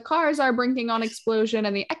means the cars are brinking on explosion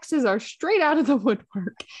and the X's are straight out of the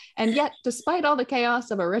woodwork. And yet, despite all the chaos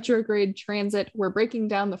of a retrograde transit, we're breaking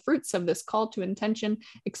down the fruits of this call to intention,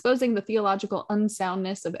 exposing the theological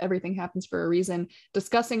unsoundness of everything happens for a reason,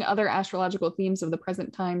 discussing other astrological themes of the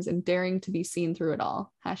present times, and daring to be seen through it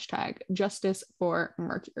all. Hashtag justice for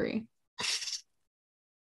Mercury.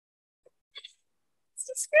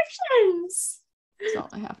 Descriptions. That's all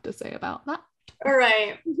I have to say about that. All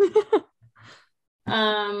right.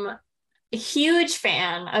 Huge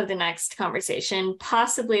fan of the next conversation,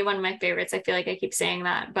 possibly one of my favorites. I feel like I keep saying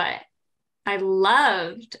that, but I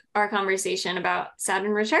loved our conversation about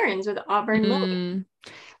Saturn returns with Auburn Lily.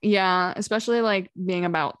 Yeah, especially like being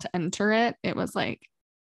about to enter it. It was like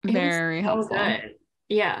very helpful. Good.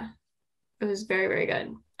 Yeah, it was very, very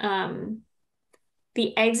good.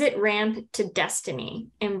 The exit ramp to destiny,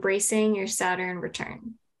 embracing your Saturn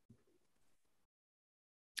return.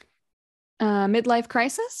 Midlife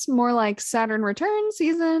crisis, more like Saturn return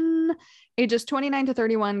season. Ages 29 to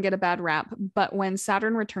 31 get a bad rap, but when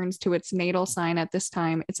Saturn returns to its natal sign at this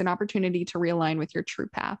time, it's an opportunity to realign with your true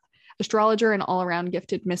path. Astrologer and all-around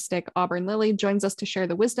gifted mystic Auburn Lily joins us to share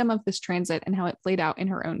the wisdom of this transit and how it played out in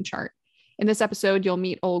her own chart. In this episode, you'll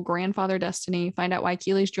meet old grandfather Destiny, find out why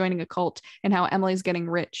Keighlee's joining a cult, and how Emily's getting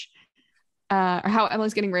rich.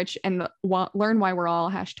 And learn why we're all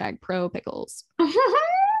hashtag pro pickles.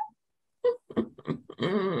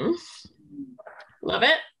 Mm. Love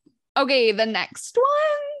it. Okay, the next one.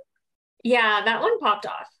 Yeah, that one popped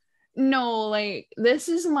off. No, like, this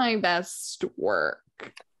is my best work.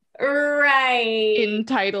 Right. In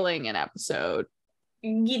titling an episode.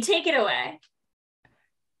 You take it away.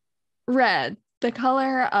 Red, the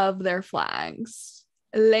color of their flags.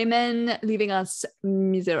 Les men leaving us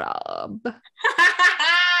miserable. Do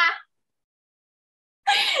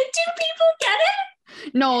people get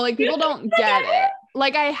it? No, like, people don't get it.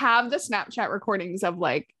 Like, I have the Snapchat recordings of,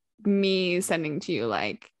 like, me sending to you,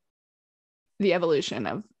 like, the evolution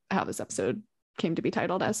of how this episode came to be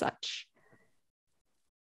titled as such.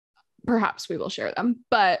 Perhaps we will share them,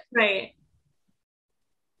 but right,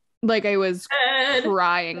 like, I was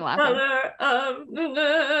crying laughing.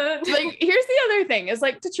 Like, here's the other thing is,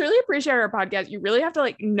 like, to truly appreciate our podcast, you really have to,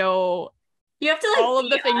 like, know, you have to, like, all of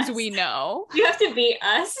the things we know. You have to be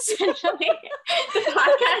us, essentially. The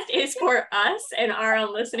podcast is for us and our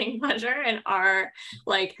own listening pleasure and our,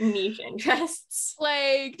 like, niche interests.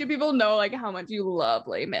 Like, do people know, like, how much you love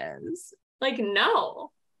Les Mis? Like,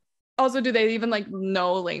 no. Also, do they even, like,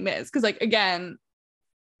 know Les Mis? Because, like, again,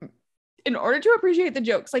 in order to appreciate the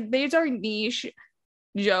jokes, like, these are niche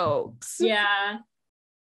jokes. Yeah.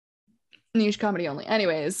 Niche comedy only.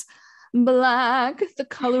 Anyways, black, the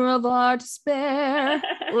color of our despair.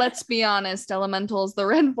 Let's be honest, elementals, the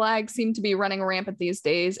red flag seem to be running rampant these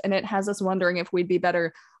days, and it has us wondering if we'd be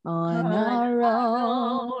better on our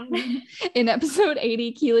own. In episode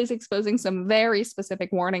 80, Keighlee's exposing some very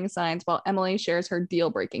specific warning signs while Emily shares her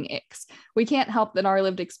deal-breaking icks. We can't help that our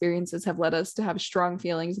lived experiences have led us to have strong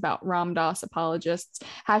feelings about Ram Dass apologists,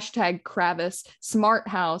 hashtag Kravis, Smart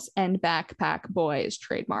House, and Backpack Boys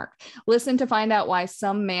trademark. Listen to find out why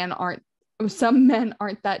some men aren't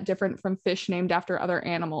that different from fish named after other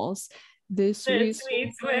animals. This we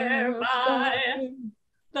swear by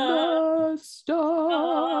the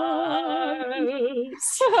stars.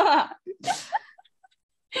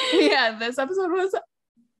 Yeah, this episode was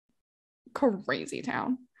crazy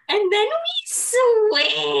town. And then we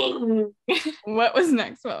swing. What was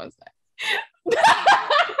next? What was that?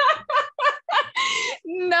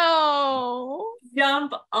 No.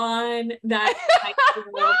 Jump on that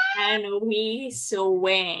and we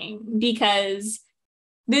swing, because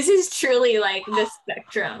this is truly, like, the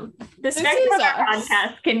spectrum. The spectrum of our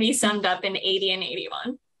podcast can be summed up in 80 and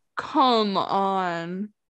 81. Come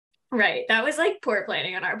on. Right. That was, like, poor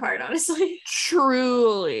planning on our part, honestly.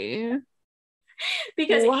 Truly.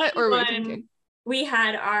 Because what were we thinking? We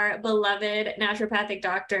had our beloved naturopathic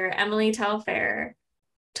doctor, Emily Telfair,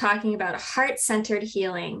 talking about heart-centered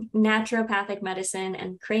healing, naturopathic medicine,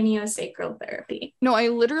 and craniosacral therapy. No, I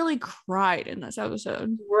literally cried in this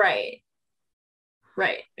episode. Right.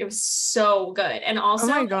 It was so good. And also, oh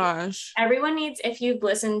my gosh, everyone needs, if you've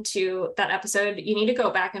listened to that episode, you need to go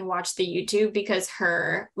back and watch the YouTube, because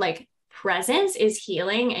her, like, presence is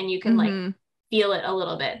healing, and you can like feel it a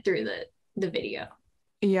little bit through the video.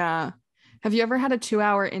 Yeah. Have you ever had a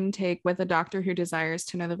 2-hour intake with a doctor who desires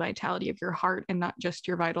to know the vitality of your heart and not just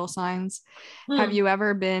your vital signs? Have you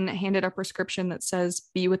ever been handed a prescription that says,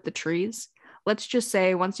 be with the trees? Let's just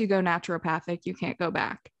say once you go naturopathic, you can't go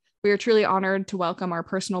back. We are truly honored to welcome our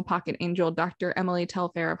personal pocket angel, Dr. Emily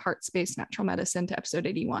Telfair of Heart Space Natural Medicine, to episode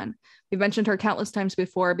 81. We've mentioned her countless times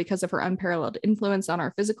before because of her unparalleled influence on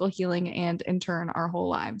our physical healing and, in turn, our whole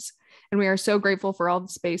lives. And we are so grateful for all the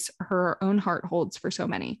space her own heart holds for so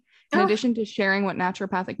many. In addition to sharing what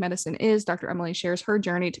naturopathic medicine is, Dr. Emily shares her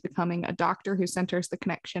journey to becoming a doctor who centers the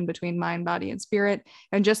connection between mind, body, and spirit,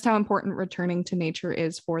 and just how important returning to nature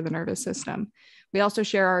is for the nervous system. We also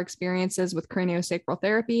share our experiences with craniosacral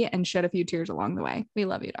therapy and shed a few tears along the way. We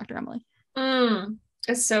love you, Dr. Emily.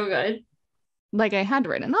 It's so good. Like, I had to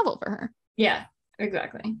write a novel for her. Yeah,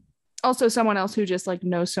 exactly. Also, someone else who just, like,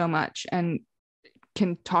 knows so much and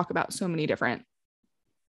can talk about so many different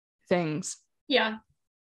things. Yeah.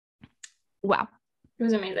 Wow. It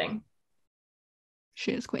was amazing.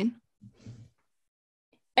 She is queen.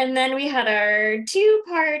 And then we had our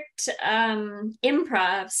 2-part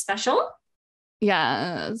improv special.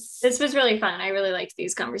 Yes. This was really fun. I really liked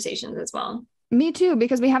these conversations as well. Me too,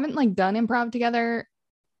 because we haven't, like, done improv together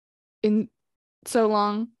in so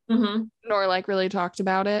long, nor, like, really talked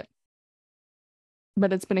about it.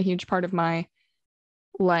 But it's been a huge part of my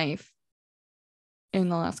life in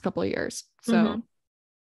the last couple of years. So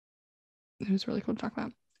it was really cool to talk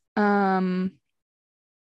about.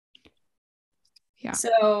 Yeah.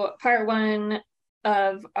 So part 1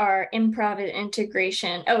 of our improv and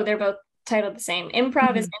integration. Oh, they're both titled the same.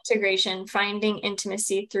 Improv is integration, finding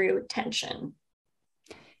intimacy through tension.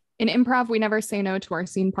 In improv, we never say no to our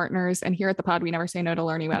scene partners, and here at the pod, we never say no to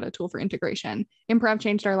learning about a tool for integration. Improv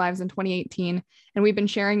changed our lives in 2018, and we've been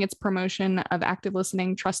sharing its promotion of active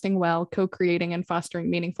listening, trusting well, co-creating, and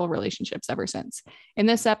fostering meaningful relationships ever since. In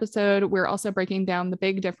this episode, we're also breaking down the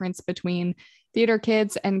big difference between theater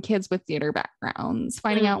kids and kids with theater backgrounds,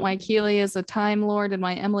 finding out why Keighlee is a Time Lord and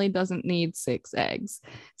why Emily doesn't need 6 eggs.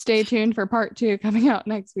 Stay tuned for part 2 coming out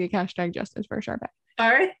next week. # justice for Sharpay.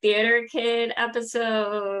 Our theater kid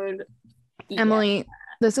episode. Emily, yeah.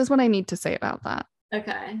 This is what I need to say about that.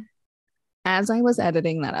 Okay. As I was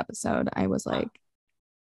editing that episode, I was like,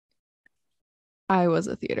 I was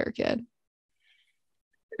a theater kid.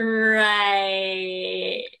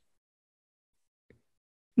 Right.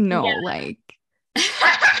 No, yeah. Like,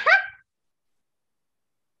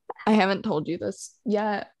 I haven't told you this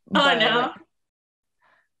yet. Oh, no.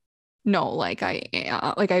 No, like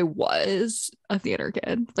I was a theater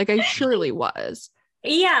kid. Like I surely was.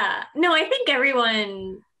 Yeah. No, I think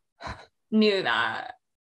everyone knew that.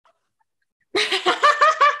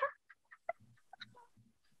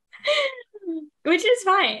 Which is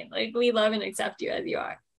fine. Like we love and accept you as you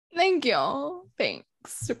are. Thank you.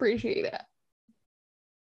 Thanks. Appreciate it.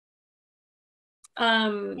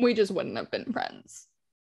 We just wouldn't have been friends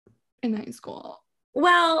in high school.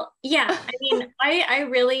 Well, yeah. I mean, I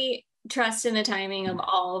really trust in the timing of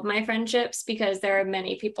all of my friendships because there are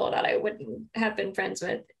many people that I wouldn't have been friends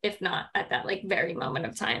with if not at that like very moment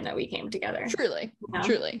of time that we came together. Truly. You know?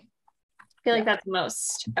 Truly. I feel like that's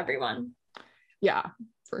most everyone. Yeah,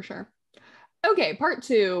 for sure. Okay, part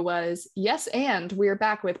 2 was yes, and we're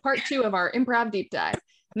back with part 2 of our improv deep dive.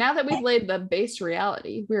 Now that we've laid the base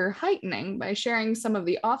reality, we're heightening by sharing some of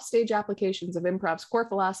the offstage applications of improv's core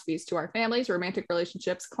philosophies to our families, romantic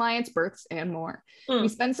relationships, clients, births, and more. We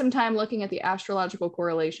spend some time looking at the astrological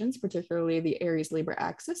correlations, particularly the Aries-Libra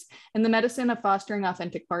axis, and the medicine of fostering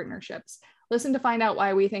authentic partnerships. Listen to find out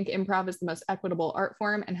why we think improv is the most equitable art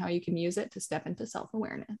form and how you can use it to step into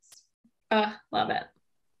self-awareness. Love it.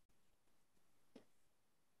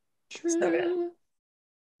 True. So good.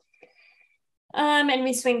 And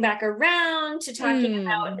we swing back around to talking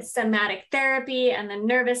about somatic therapy and the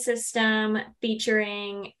nervous system,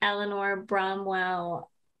 featuring Eleanor Bromwell,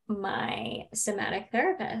 my somatic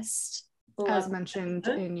therapist. As mentioned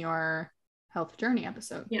in your health journey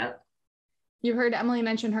episode. Yep. You've heard Emily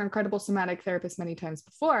mention her incredible somatic therapist many times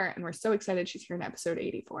before, and we're so excited she's here in episode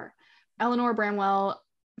 84. Eleanor Bramwell,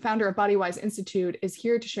 founder of Bodywise Institute, is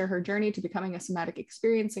here to share her journey to becoming a somatic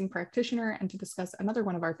experiencing practitioner and to discuss another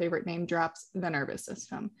one of our favorite name drops, the nervous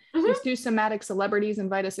system. These 2 somatic celebrities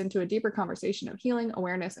invite us into a deeper conversation of healing,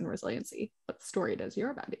 awareness, and resiliency. What story does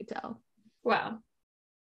your body tell? Wow.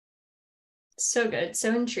 So good.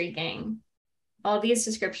 So intriguing. All these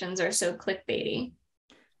descriptions are so clickbaity.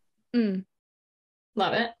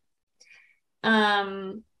 Love it.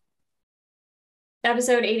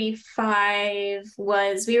 Episode 85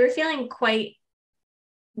 was, we were feeling quite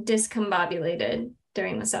discombobulated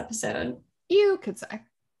during this episode. You could say.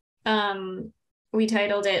 We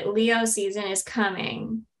titled it Leo Season is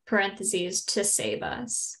Coming, parentheses, to save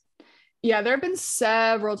us. Yeah, there have been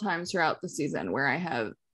several times throughout the season where I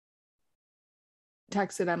have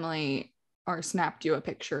texted Emily or snapped you a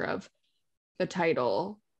picture of the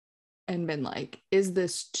title and been like, is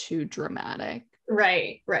this too dramatic?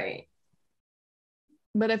 Right.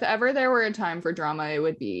 But if ever there were a time for drama, it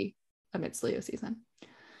would be amidst Leo season.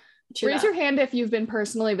 Raise your hand if you've been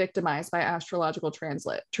personally victimized by astrological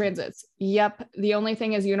transits. Yep. The only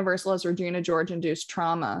thing as universal as Regina George induced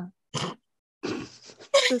trauma.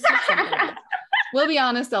 This is something else. We'll be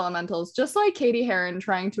honest, elementals, just like Katie Heron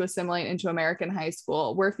trying to assimilate into American high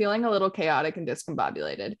school, we're feeling a little chaotic and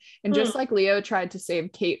discombobulated. And just like Leo tried to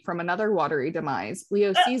save Kate from another watery demise,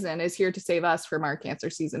 Leo season is here to save us from our Cancer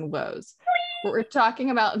season woes. We're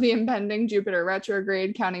talking about the impending Jupiter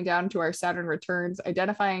retrograde, counting down to our Saturn returns,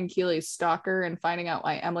 identifying Keighlee's stalker, and finding out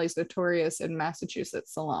why Emily's notorious in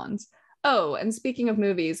Massachusetts salons. Oh, and speaking of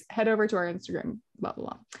movies, head over to our Instagram, blah,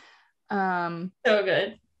 blah, blah. So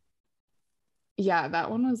good. Yeah, that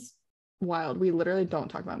one was wild. We literally don't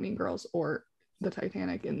talk about Mean Girls or the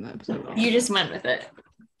Titanic in the episode. You just went with it.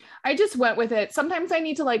 I just went with it. Sometimes I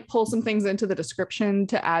need to like pull some things into the description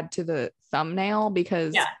to add to the thumbnail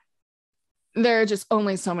because there are just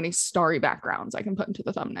only so many starry backgrounds I can put into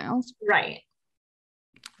the thumbnails. Right.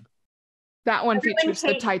 That one features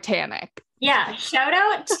the Titanic. Yeah. Shout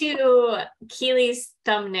out to Keighlee's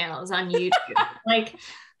thumbnails on YouTube. Like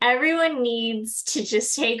everyone needs to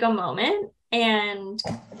just take a moment and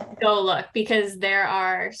go look because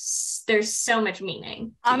there's so much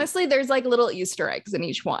meaning. Honestly, there's like little Easter eggs in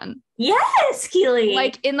each one. Yes, Keighlee.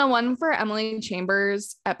 Like in the one for Emily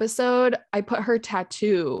Chambers episode, I put her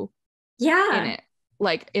tattoo in it,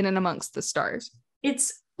 like in and amongst the stars.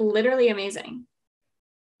 It's literally amazing.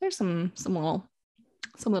 There's some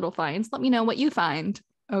little finds. Let me know what you find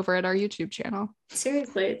over at our YouTube channel.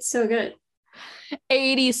 Seriously, it's so good.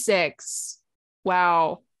 86.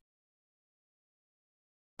 Wow.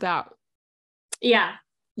 Yeah.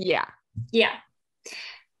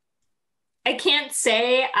 I can't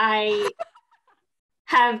say I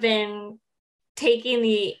have been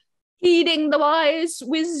heeding the wise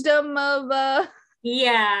wisdom of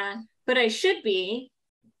but I should be.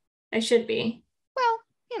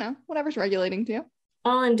 Well, whatever's regulating to you.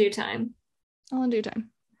 All in due time.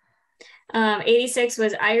 86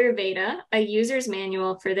 was Ayurveda, a user's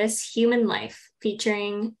manual for this human life,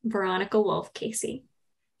 featuring Veronica Wolf Casey.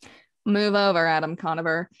 Move over, Adam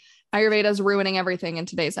Conover. Ayurveda's ruining everything in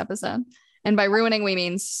today's episode. And by ruining, we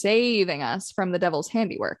mean saving us from the devil's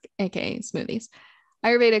handiwork, aka smoothies.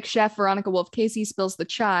 Ayurvedic chef Veronica Wolf Casey spills the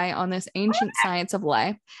chai on this ancient science of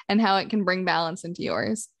life and how it can bring balance into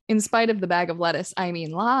yours. In spite of the bag of lettuce, I mean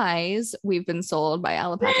lies, we've been sold by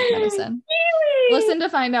allopathic medicine. Listen to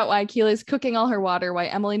find out why Keighlee's cooking all her water, why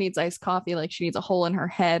Emily needs iced coffee like she needs a hole in her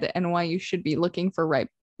head, and why you should be looking for ripe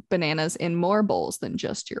bananas in more bowls than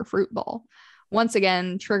just your fruit bowl. Once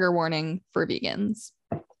again, trigger warning for vegans.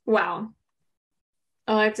 Wow.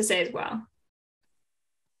 All I have to say is wow.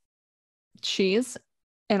 She's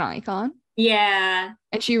an icon. Yeah.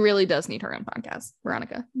 And she really does need her own podcast.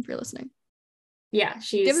 Veronica, if you're listening. Yeah,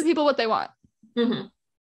 she's giving people what they want. Mm-hmm.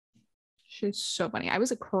 She's so funny. I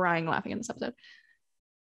was crying laughing in this episode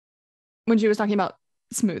when she was talking about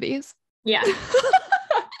smoothies. Yeah.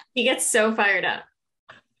 He gets so fired up.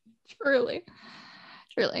 Truly.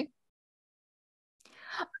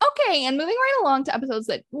 Okay, and moving right along to episodes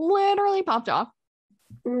that literally popped off.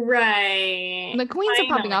 Right. The queens are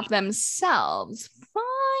popping off themselves.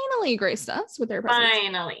 Finally graced us with their presence.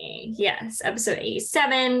 Finally. Yes. Episode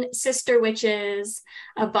 87, Sister Witches,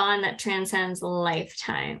 a bond that transcends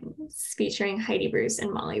lifetimes, featuring Heidi Bruce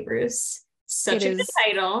and Molly Bruce. Such a good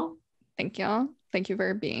title. Thank you. Thank you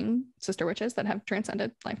for being sister witches that have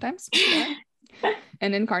transcended lifetimes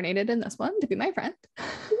and incarnated in this one to be my friend.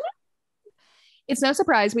 It's no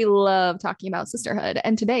surprise we love talking about sisterhood,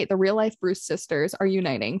 and today the real-life Bruce sisters are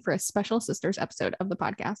uniting for a special sisters episode of the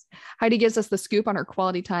podcast. Heidi gives us the scoop on her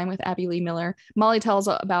quality time with Abby Lee Miller. Molly tells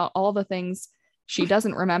about all the things she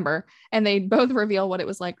doesn't remember, and they both reveal what it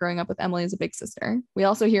was like growing up with Emily as a big sister. We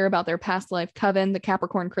also hear about their past life coven, the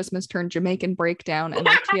Capricorn Christmas turned Jamaican breakdown, and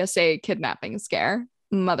the TSA kidnapping scare.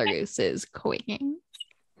 Mother Goose is quaking.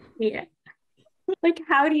 Yeah. Like,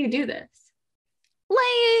 how do you do this?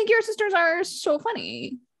 Like, your sisters are so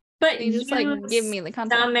funny. But you just like give me the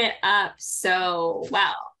content. Sum it up so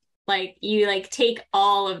well. Like, you like take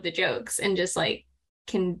all of the jokes and just like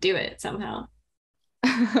can do it somehow.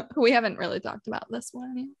 We haven't really talked about this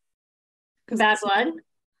one. Bad Blood?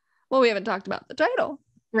 Well, we haven't talked about the title.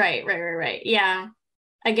 Right. Yeah.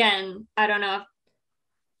 Again, I don't know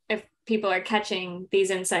if people are catching these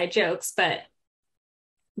inside jokes, but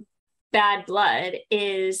Bad Blood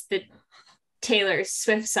is the Taylor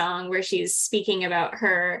Swift song where she's speaking about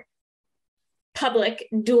her public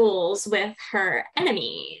duels with her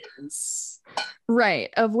enemies.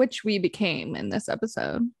 Right, of which we became in this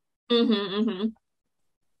episode.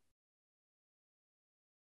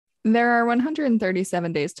 There are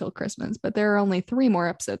 137 days till Christmas, but there are only 3 more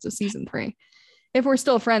episodes of season 3. If we're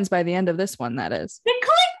still friends by the end of this one, that is. The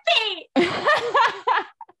clickbait!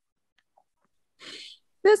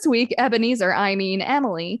 This week,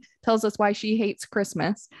 Emily, tells us why she hates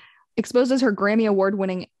Christmas, exposes her Grammy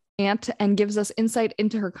Award-winning aunt, and gives us insight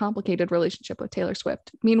into her complicated relationship with Taylor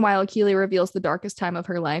Swift. Meanwhile, Keighlee reveals the darkest time of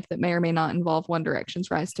her life that may or may not involve One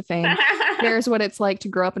Direction's rise to fame. Shares what it's like to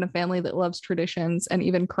grow up in a family that loves traditions and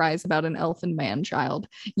even cries about an elfin man-child.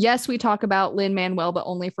 Yes, we talk about Lin-Manuel, but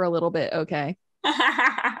only for a little bit, okay?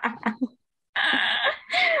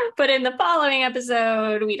 But in the following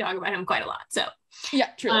episode, we talk about him quite a lot, so. Yeah,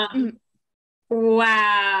 true.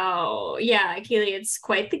 Wow. Yeah, Keighlee, it's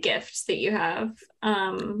quite the gift that you have.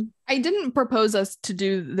 I didn't propose us to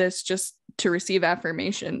do this just to receive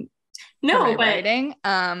affirmation. No, but writing.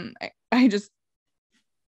 I just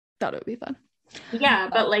thought it would be fun. Yeah,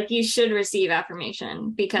 but like you should receive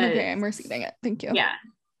affirmation because okay, I'm receiving it. Thank you. Yeah.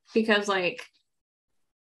 Because like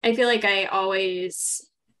I feel like I always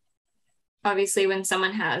obviously when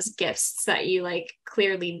someone has gifts that you like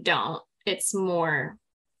clearly don't, it's more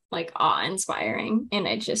like awe-inspiring, and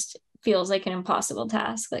it just feels like an impossible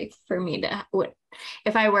task, like for me to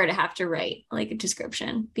if I were to have to write like a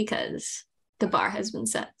description, because the bar has been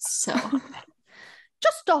set so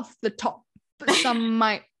just off the top. Some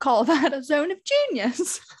might call that a zone of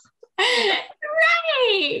genius.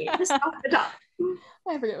 right, just off the top.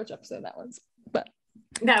 I forget which episode that was, but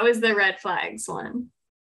that was the red flags one.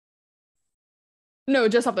 No,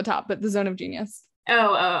 just off the top, but the zone of genius.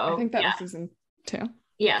 I think that was season 2.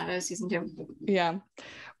 Yeah, that was season 2. Yeah.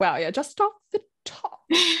 Wow. Yeah. Just off the top.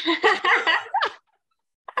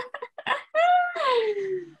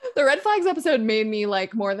 The red flags episode made me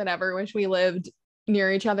like more than ever wish we lived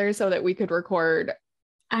near each other so that we could record.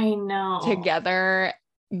 I know. Together,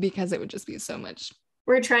 because it would just be so much.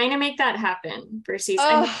 We're trying to make that happen for season.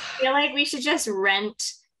 I feel like we should just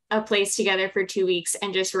rent a place together for 2 weeks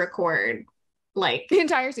and just record like the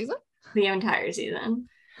entire season. The entire season.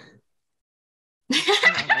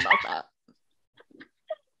 I don't know about that.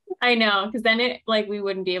 I know, because then it like we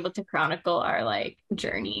wouldn't be able to chronicle our like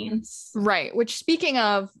journeys. Right. Which, speaking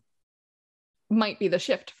of, might be the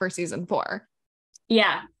shift for season 4.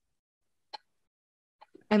 Yeah.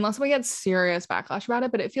 Unless we get serious backlash about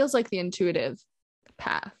it, but it feels like the intuitive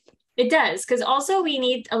path. It does, because also we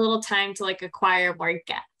need a little time to like acquire more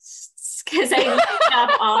guests, because I used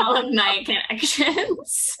up all of my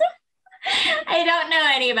connections. I don't know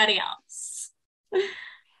anybody else.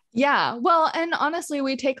 Yeah, well, and honestly,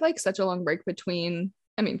 we take like such a long break between,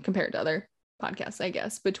 I mean, compared to other podcasts, I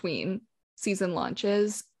guess, between season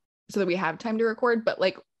launches so that we have time to record. But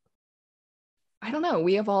like, I don't know,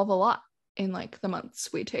 we evolve a lot in like the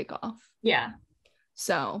months we take off. Yeah.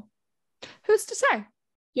 So who's to say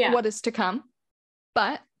what is to come?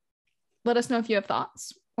 But let us know if you have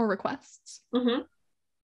thoughts or requests. Mm-hmm.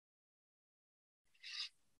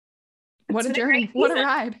 What a journey. What a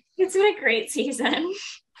ride. It's been a great season.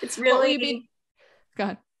 It's really Go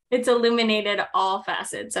ahead. It's illuminated all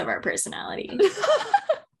facets of our personality.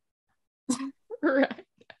 Right.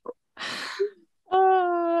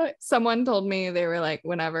 Someone told me, they were like,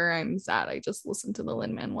 whenever I'm sad, I just listen to the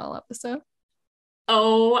Lin-Manuel episode.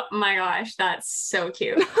 Oh my gosh, that's so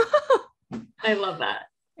cute. I love that.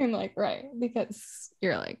 I'm like, right, because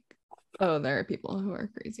you're like, oh, there are people who are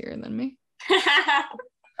crazier than me.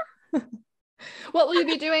 What will you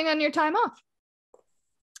be doing on your time off?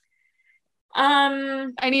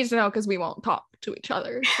 I need to know, because we won't talk to each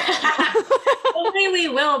other. So. Hopefully we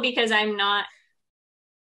will, because I'm not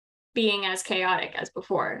being as chaotic as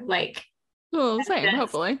before. Like, same,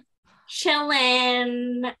 hopefully.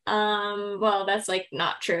 Chilling. Well, that's like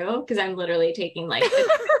not true, because I'm literally taking like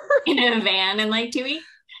in a van in like 2 weeks.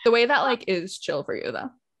 The way that like is chill for you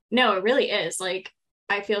though. No, it really is. Like,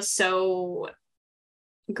 I feel so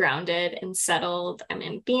grounded and settled. I'm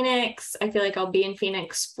in Phoenix. I feel like I'll be in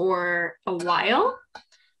Phoenix for a while,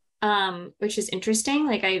 which is interesting.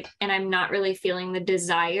 Like I'm not really feeling the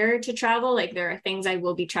desire to travel. Like, there are things I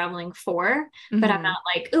will be traveling for, but I'm not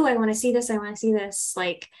like, oh, I want to see this. I want to see this.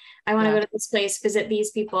 Like, I want to go to this place, visit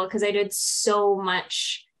these people, because I did so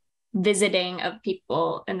much visiting of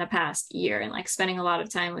people in the past year and like spending a lot of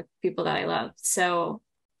time with people that I love. So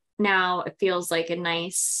now it feels like a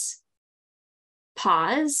nice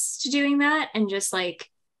pause to doing that, and just like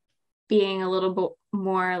being a little bit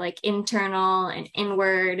more like internal and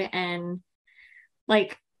inward. And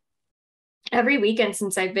like every weekend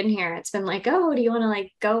since I've been here, it's been like, oh, do you want to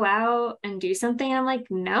like go out and do something? And I'm like,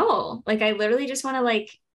 no, like I literally just want to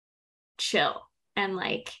like chill. And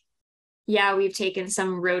like, yeah, we've taken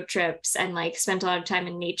some road trips and like spent a lot of time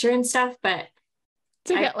in nature and stuff, but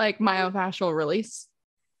to get like myofascial release.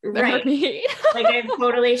 Right. Like I've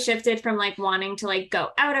totally shifted from like wanting to like go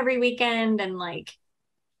out every weekend and like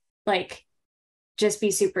just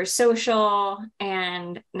be super social,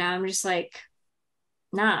 and now I'm just like,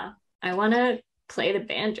 nah, I want to play the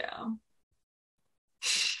banjo.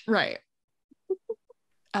 Right.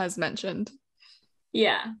 As mentioned.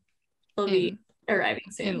 Yeah. It'll be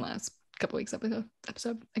arriving soon. In last couple weeks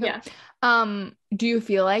episode. Okay. Yeah. Do you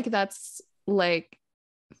feel like that's like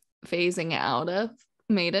phasing out of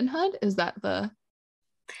maidenhood? Is that the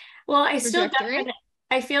well, I still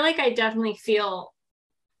I feel like I definitely feel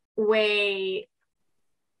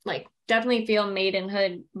definitely feel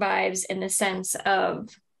maidenhood vibes, in the sense of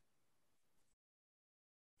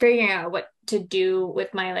figuring out what to do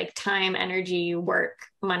with my like time, energy, work,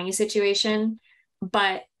 money situation.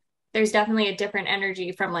 But there's definitely a different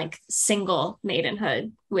energy from like single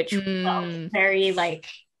maidenhood, which felt very like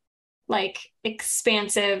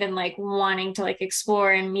expansive and like wanting to like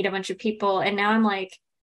explore and meet a bunch of people. And now I'm like,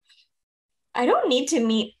 I don't need to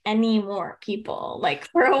meet any more people like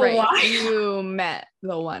for a Right. while. You met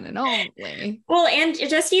the one and only. Well, and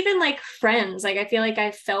just even like friends, like I feel like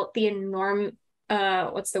I felt the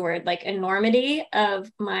what's the word? Like enormity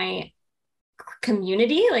of my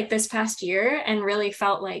community like this past year, and really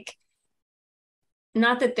felt like,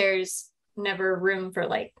 not that there's never room for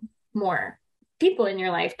like more people in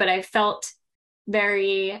your life, but I felt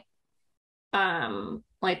very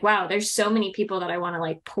like, wow, there's so many people that I want to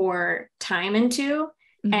like pour time into,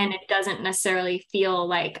 and it doesn't necessarily feel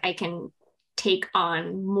like I can take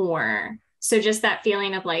on more. So just that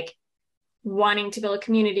feeling of like wanting to build a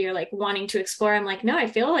community or like wanting to explore, I'm like, no, I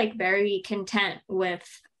feel like very content with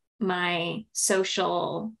my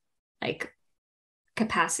social like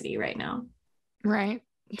capacity right now. Right.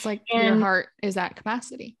 It's like And your heart is at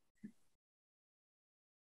capacity.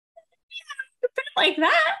 put it like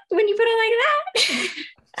that, when you put it like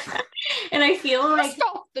that. And I feel like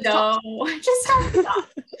just stop.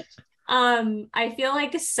 I feel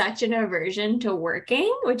like such an aversion to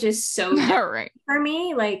working, which is so right for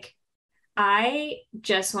me. Like I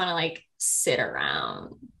just want to like sit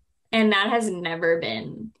around, and that has never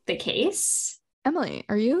been the case. Emily,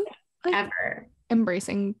 are you like ever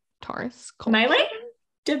embracing Taurus culture? Am I like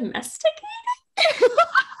domesticated?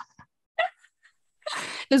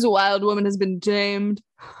 This wild woman has been tamed.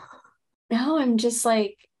 No, I'm just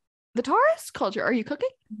like the Taurus culture. Are you cooking?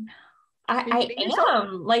 I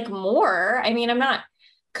am like more. I mean, I'm not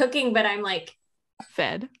cooking, but I'm like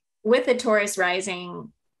fed with a Taurus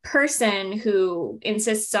rising person who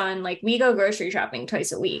insists on like, we go grocery shopping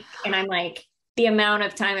twice a week. And I'm like, the amount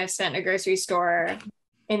of time I've spent in a grocery store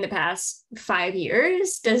in the past 5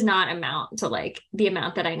 years does not amount to like the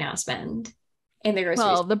amount that I now spend in the grocery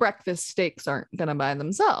store. The breakfast steaks aren't gonna buy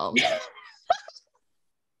themselves.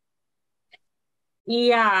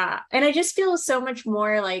 Yeah. And I just feel so much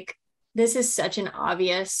more like, this is such an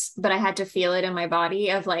obvious, but I had to feel it in my body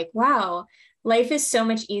of like, wow, life is so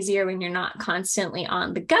much easier when you're not constantly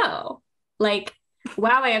on the go. Like,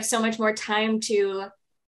 wow, I have so much more time to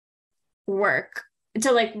work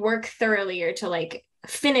thoroughly, or to like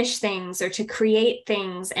finish things, or to create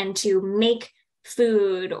things, and to make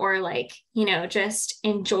food, or like, just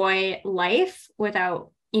enjoy life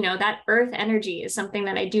without, that earth energy is something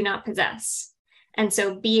that I do not possess. And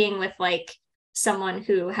so being with like someone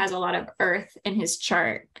who has a lot of earth in his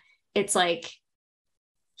chart, it's like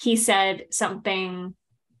he said something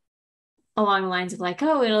along the lines of like,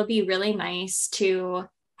 oh, it'll be really nice to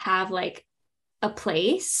have like a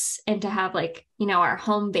place, and to have like, our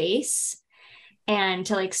home base, and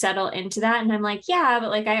to like settle into that. And I'm like, yeah, but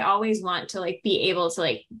like I always want to like be able to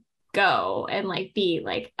like go and like be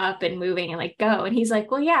like up and moving and like go. And he's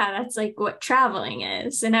like, well, yeah, that's like what traveling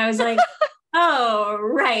is. And I was like, oh,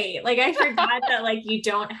 right. Like I forgot that like you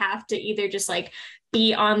don't have to either just like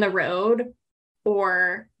be on the road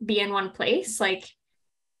or be in one place. Like,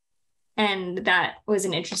 and that was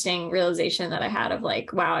an interesting realization that I had of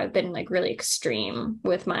like, wow, I've been like really extreme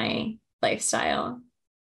with my lifestyle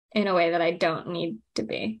in a way that I don't need to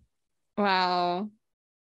be. Wow.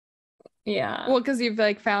 Yeah. Well, because you've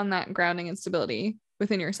like found that grounding and stability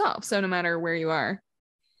within yourself. So no matter where you are,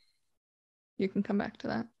 you can come back to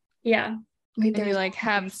that. Yeah. And you like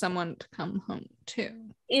have someone to come home to.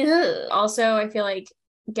 Also, I feel like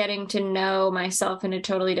getting to know myself in a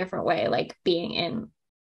totally different way, like being in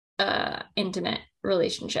a intimate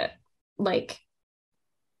relationship. Like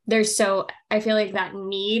I feel like that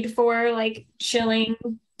need for like chilling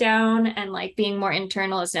down and like being more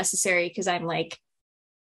internal is necessary, because I'm like,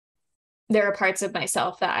 there are parts of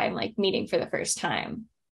myself that I'm like meeting for the first time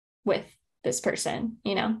with this person,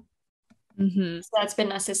 So that's been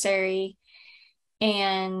necessary.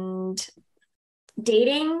 And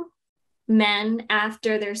dating men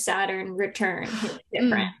after their Saturn return is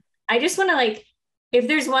different. I just want to like, if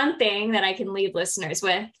there's one thing that I can leave listeners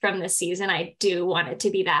with from this season, I do want it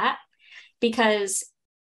to be that, because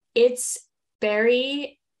it's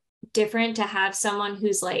very different to have someone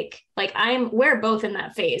who's like we're both in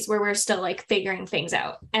that phase where we're still like figuring things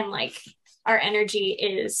out, and like our energy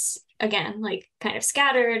is again like kind of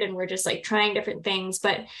scattered, and we're just like trying different things.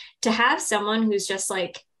 But to have someone who's just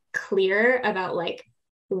like clear about like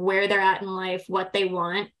where they're at in life, what they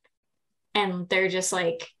want, and they're just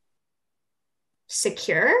like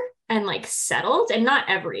secure and like settled. And not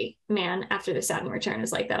every man after the Saturn return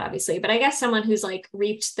is like that, obviously, but I guess someone who's like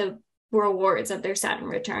reaped the rewards of their Saturn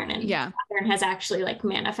return, and Saturn has actually like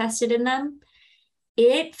manifested in them,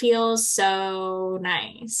 it feels so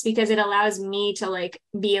nice, because it allows me to like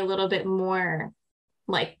be a little bit more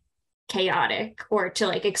like chaotic, or to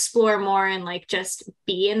like explore more and like just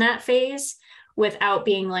be in that phase without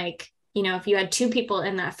being like you know, if you had two people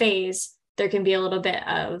in that phase, there can be a little bit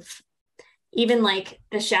of even like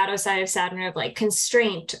the shadow side of Saturn of like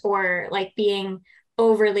constraint or like being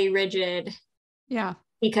overly rigid. Yeah.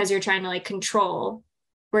 Because you're trying to like control,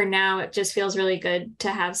 where now it just feels really good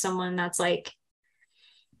to have someone that's like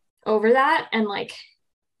over that and like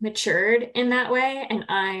matured in that way. And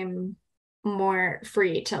I'm more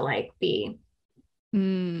free to like be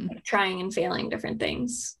like, trying and failing different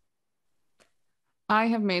things. I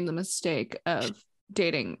have made the mistake of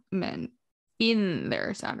dating men in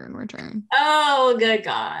their Saturn return. Oh, good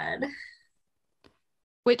God.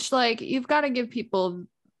 Which, like, you've got to give people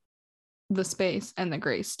the space and the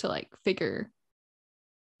grace to like figure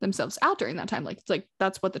themselves out during that time. Like, it's like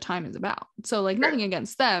that's what the time is about. So, like, nothing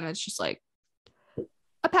against them. It's just like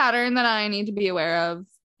a pattern that I need to be aware of.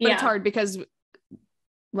 But it's hard because,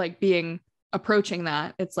 like, approaching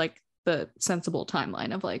that, it's like the sensible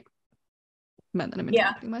timeline of like men that I'm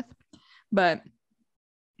interacting with. But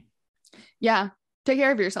yeah, take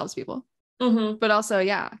care of yourselves, people. But also,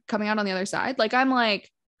 coming out on the other side, like I'm like,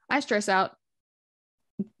 I stress out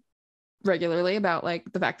regularly about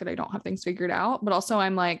like the fact that I don't have things figured out, but also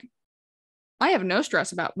I'm like, I have no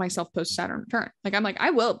stress about myself post Saturn return. Like I'm like, I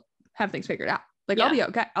will have things figured out. Like I'll be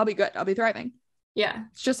okay. I'll be good. I'll be thriving. Yeah.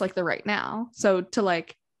 It's just like the right now. So to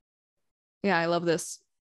like, I love this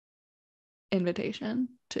invitation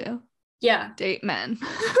to date men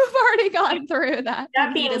who've already gone through that.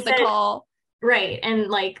 That being said, the call. Right. And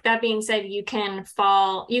like that being said, you can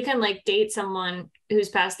like date someone who's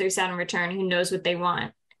passed through Saturn return who knows what they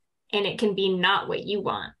want, and it can be not what you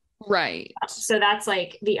want. Right. So that's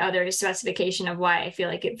like the other specification of why I feel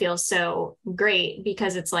like it feels so great,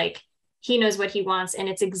 because it's like he knows what he wants and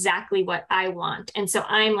it's exactly what I want. And so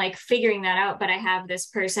I'm like figuring that out, but I have this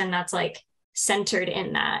person that's like centered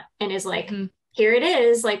in that and is like, here it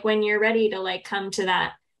is, like when you're ready to like come to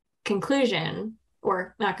that conclusion,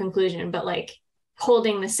 or not conclusion, but like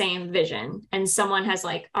holding the same vision, and someone has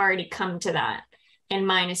like already come to that, and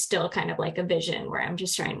mine is still kind of like a vision where I'm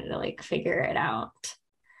just trying to like figure it out.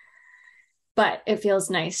 But it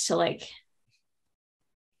feels nice to like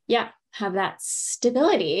have that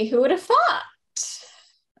stability. Who would have thought?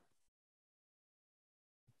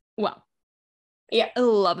 Well, I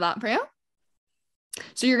love that for you.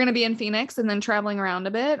 So you're going to be in Phoenix and then traveling around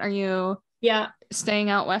a bit. Are you staying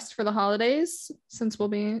out west for the holidays, since we'll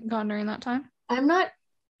be gone during that time? I'm not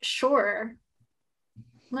sure.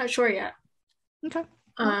 I'm not sure yet. Okay.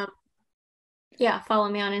 Follow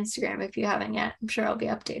me on Instagram if you haven't yet. I'm sure I'll be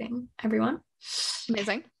updating everyone.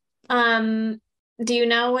 Amazing. Do you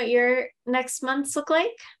know what your next months look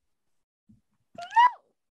like?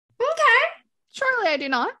 No. Okay. Surely I do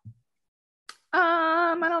not.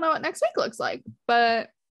 I don't know what next week looks like, but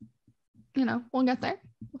we'll get there.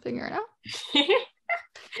 We'll figure it out.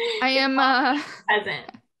 I am present.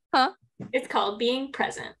 Huh? It's called being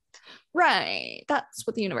present. Right. That's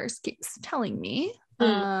what the universe keeps telling me.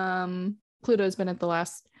 Pluto's been at the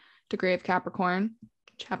last degree of Capricorn,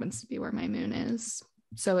 which happens to be where my moon is.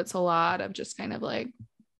 So it's a lot of just kind of like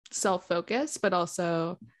self-focus, but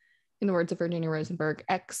also, in the words of Virginia Rosenberg,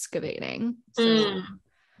 excavating. So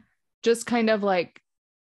just kind of like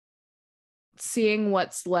seeing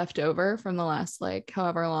what's left over from the last like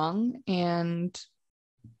however long, and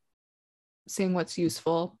seeing what's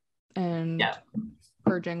useful and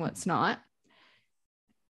purging what's not,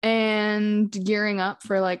 and gearing up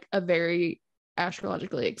for like a very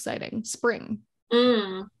astrologically exciting spring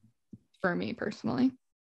for me personally.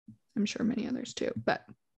 I'm sure many others too, but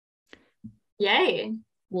yay,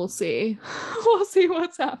 we'll see. We'll see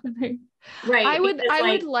what's happening. Right. I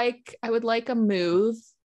would like a move.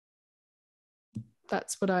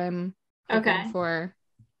 That's what I'm hoping for.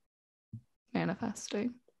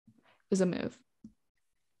 Manifesting is a move.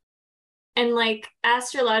 And like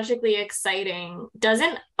astrologically exciting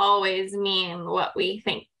doesn't always mean what we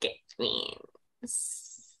think it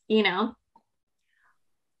means,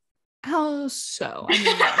 How so? I mean,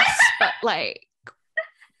 yes, but like,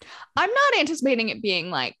 I'm not anticipating it being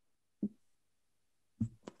like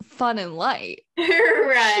fun and light.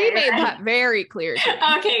 Right. She made that very clear to me.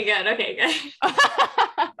 Okay, good.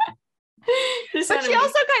 But she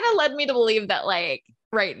also kind of led me to believe that like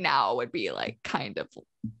right now would be like kind of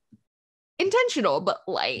intentional but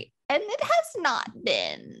light, and it has not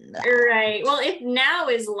been. Right. Well, if now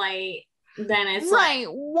is light, then it's right.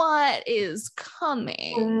 Like, what is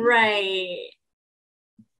coming? Right.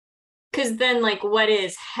 Because then, like, what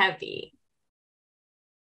is heavy?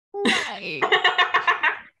 Right.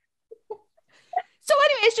 So,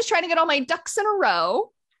 anyways, just trying to get all my ducks in a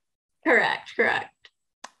row. Correct.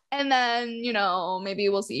 And then, you know, maybe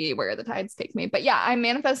we'll see where the tides take me. But yeah, I'm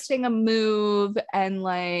manifesting a move and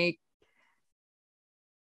like,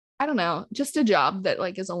 I don't know, just a job that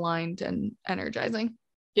like is aligned and energizing.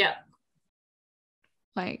 Yeah.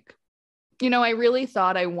 Like, you know, I really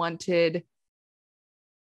thought I wanted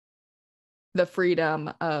the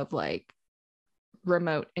freedom of like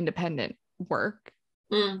remote independent work.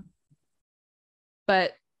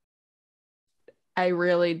 But I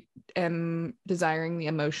really am desiring the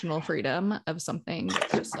emotional freedom of something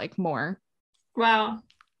that's just like more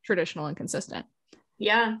traditional and consistent.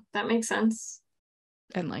 Yeah, that makes sense.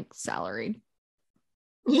 And like salaried.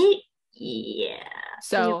 Yeah.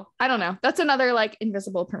 So I don't know. That's another like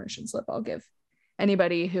invisible permission slip I'll give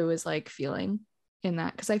anybody who is like feeling in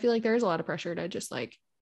that, because I feel like there's a lot of pressure to just like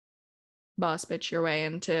boss bitch your way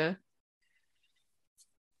into,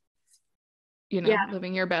 you know,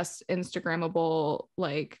 living your best Instagrammable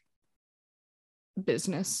like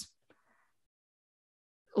business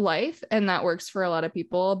life, and that works for a lot of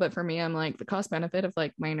people. But for me, I'm like, the cost benefit of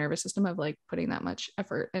like my nervous system of like putting that much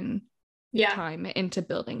effort and time into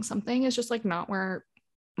building something is just like not where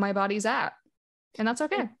my body's at, and that's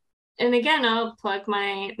okay. And again, I'll plug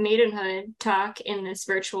my maidenhood talk in this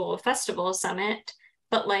virtual festival summit,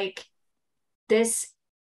 but like this,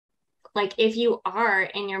 like if you are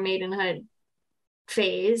in your maidenhood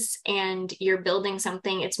phase and you're building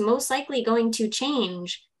something, it's most likely going to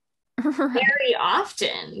change very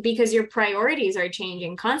often because your priorities are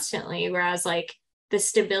changing constantly. Whereas like the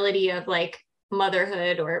stability of like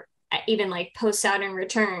motherhood or even like post Saturn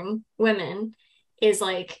return women is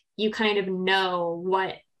like, you kind of know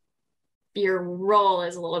what your role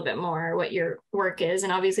is a little bit more, what your work is.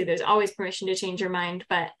 And obviously there's always permission to change your mind,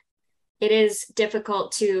 but it is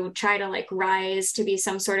difficult to try to like rise to be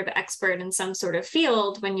some sort of expert in some sort of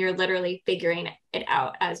field when you're literally figuring it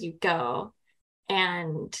out as you go.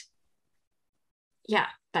 And yeah,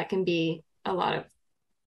 that can be a lot of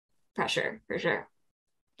pressure for sure.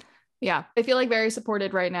 Yeah, I feel like very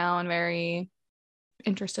supported right now and very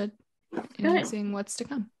interested in seeing what's to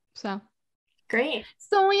come. So great.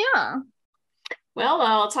 So yeah. Well,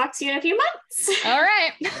 I'll talk to you in a few months. All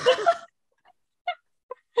right.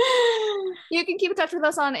 You can keep in touch with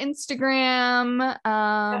us on Instagram.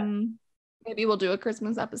 Maybe we'll do a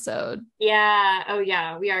Christmas episode. Yeah. Oh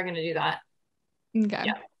yeah, we are gonna do that. Okay.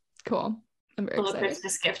 Yeah. Cool. I'm very excited. A little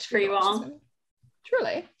Christmas gift for you all.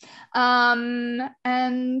 Truly.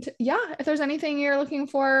 And yeah, if there's anything you're looking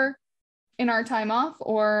for in our time off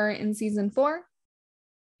or in season 4,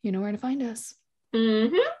 you know where to find us.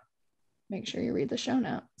 Make sure you read the show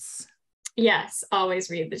notes. Yes, always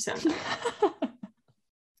read the show notes.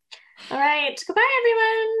 All right. Goodbye,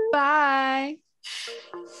 everyone. Bye.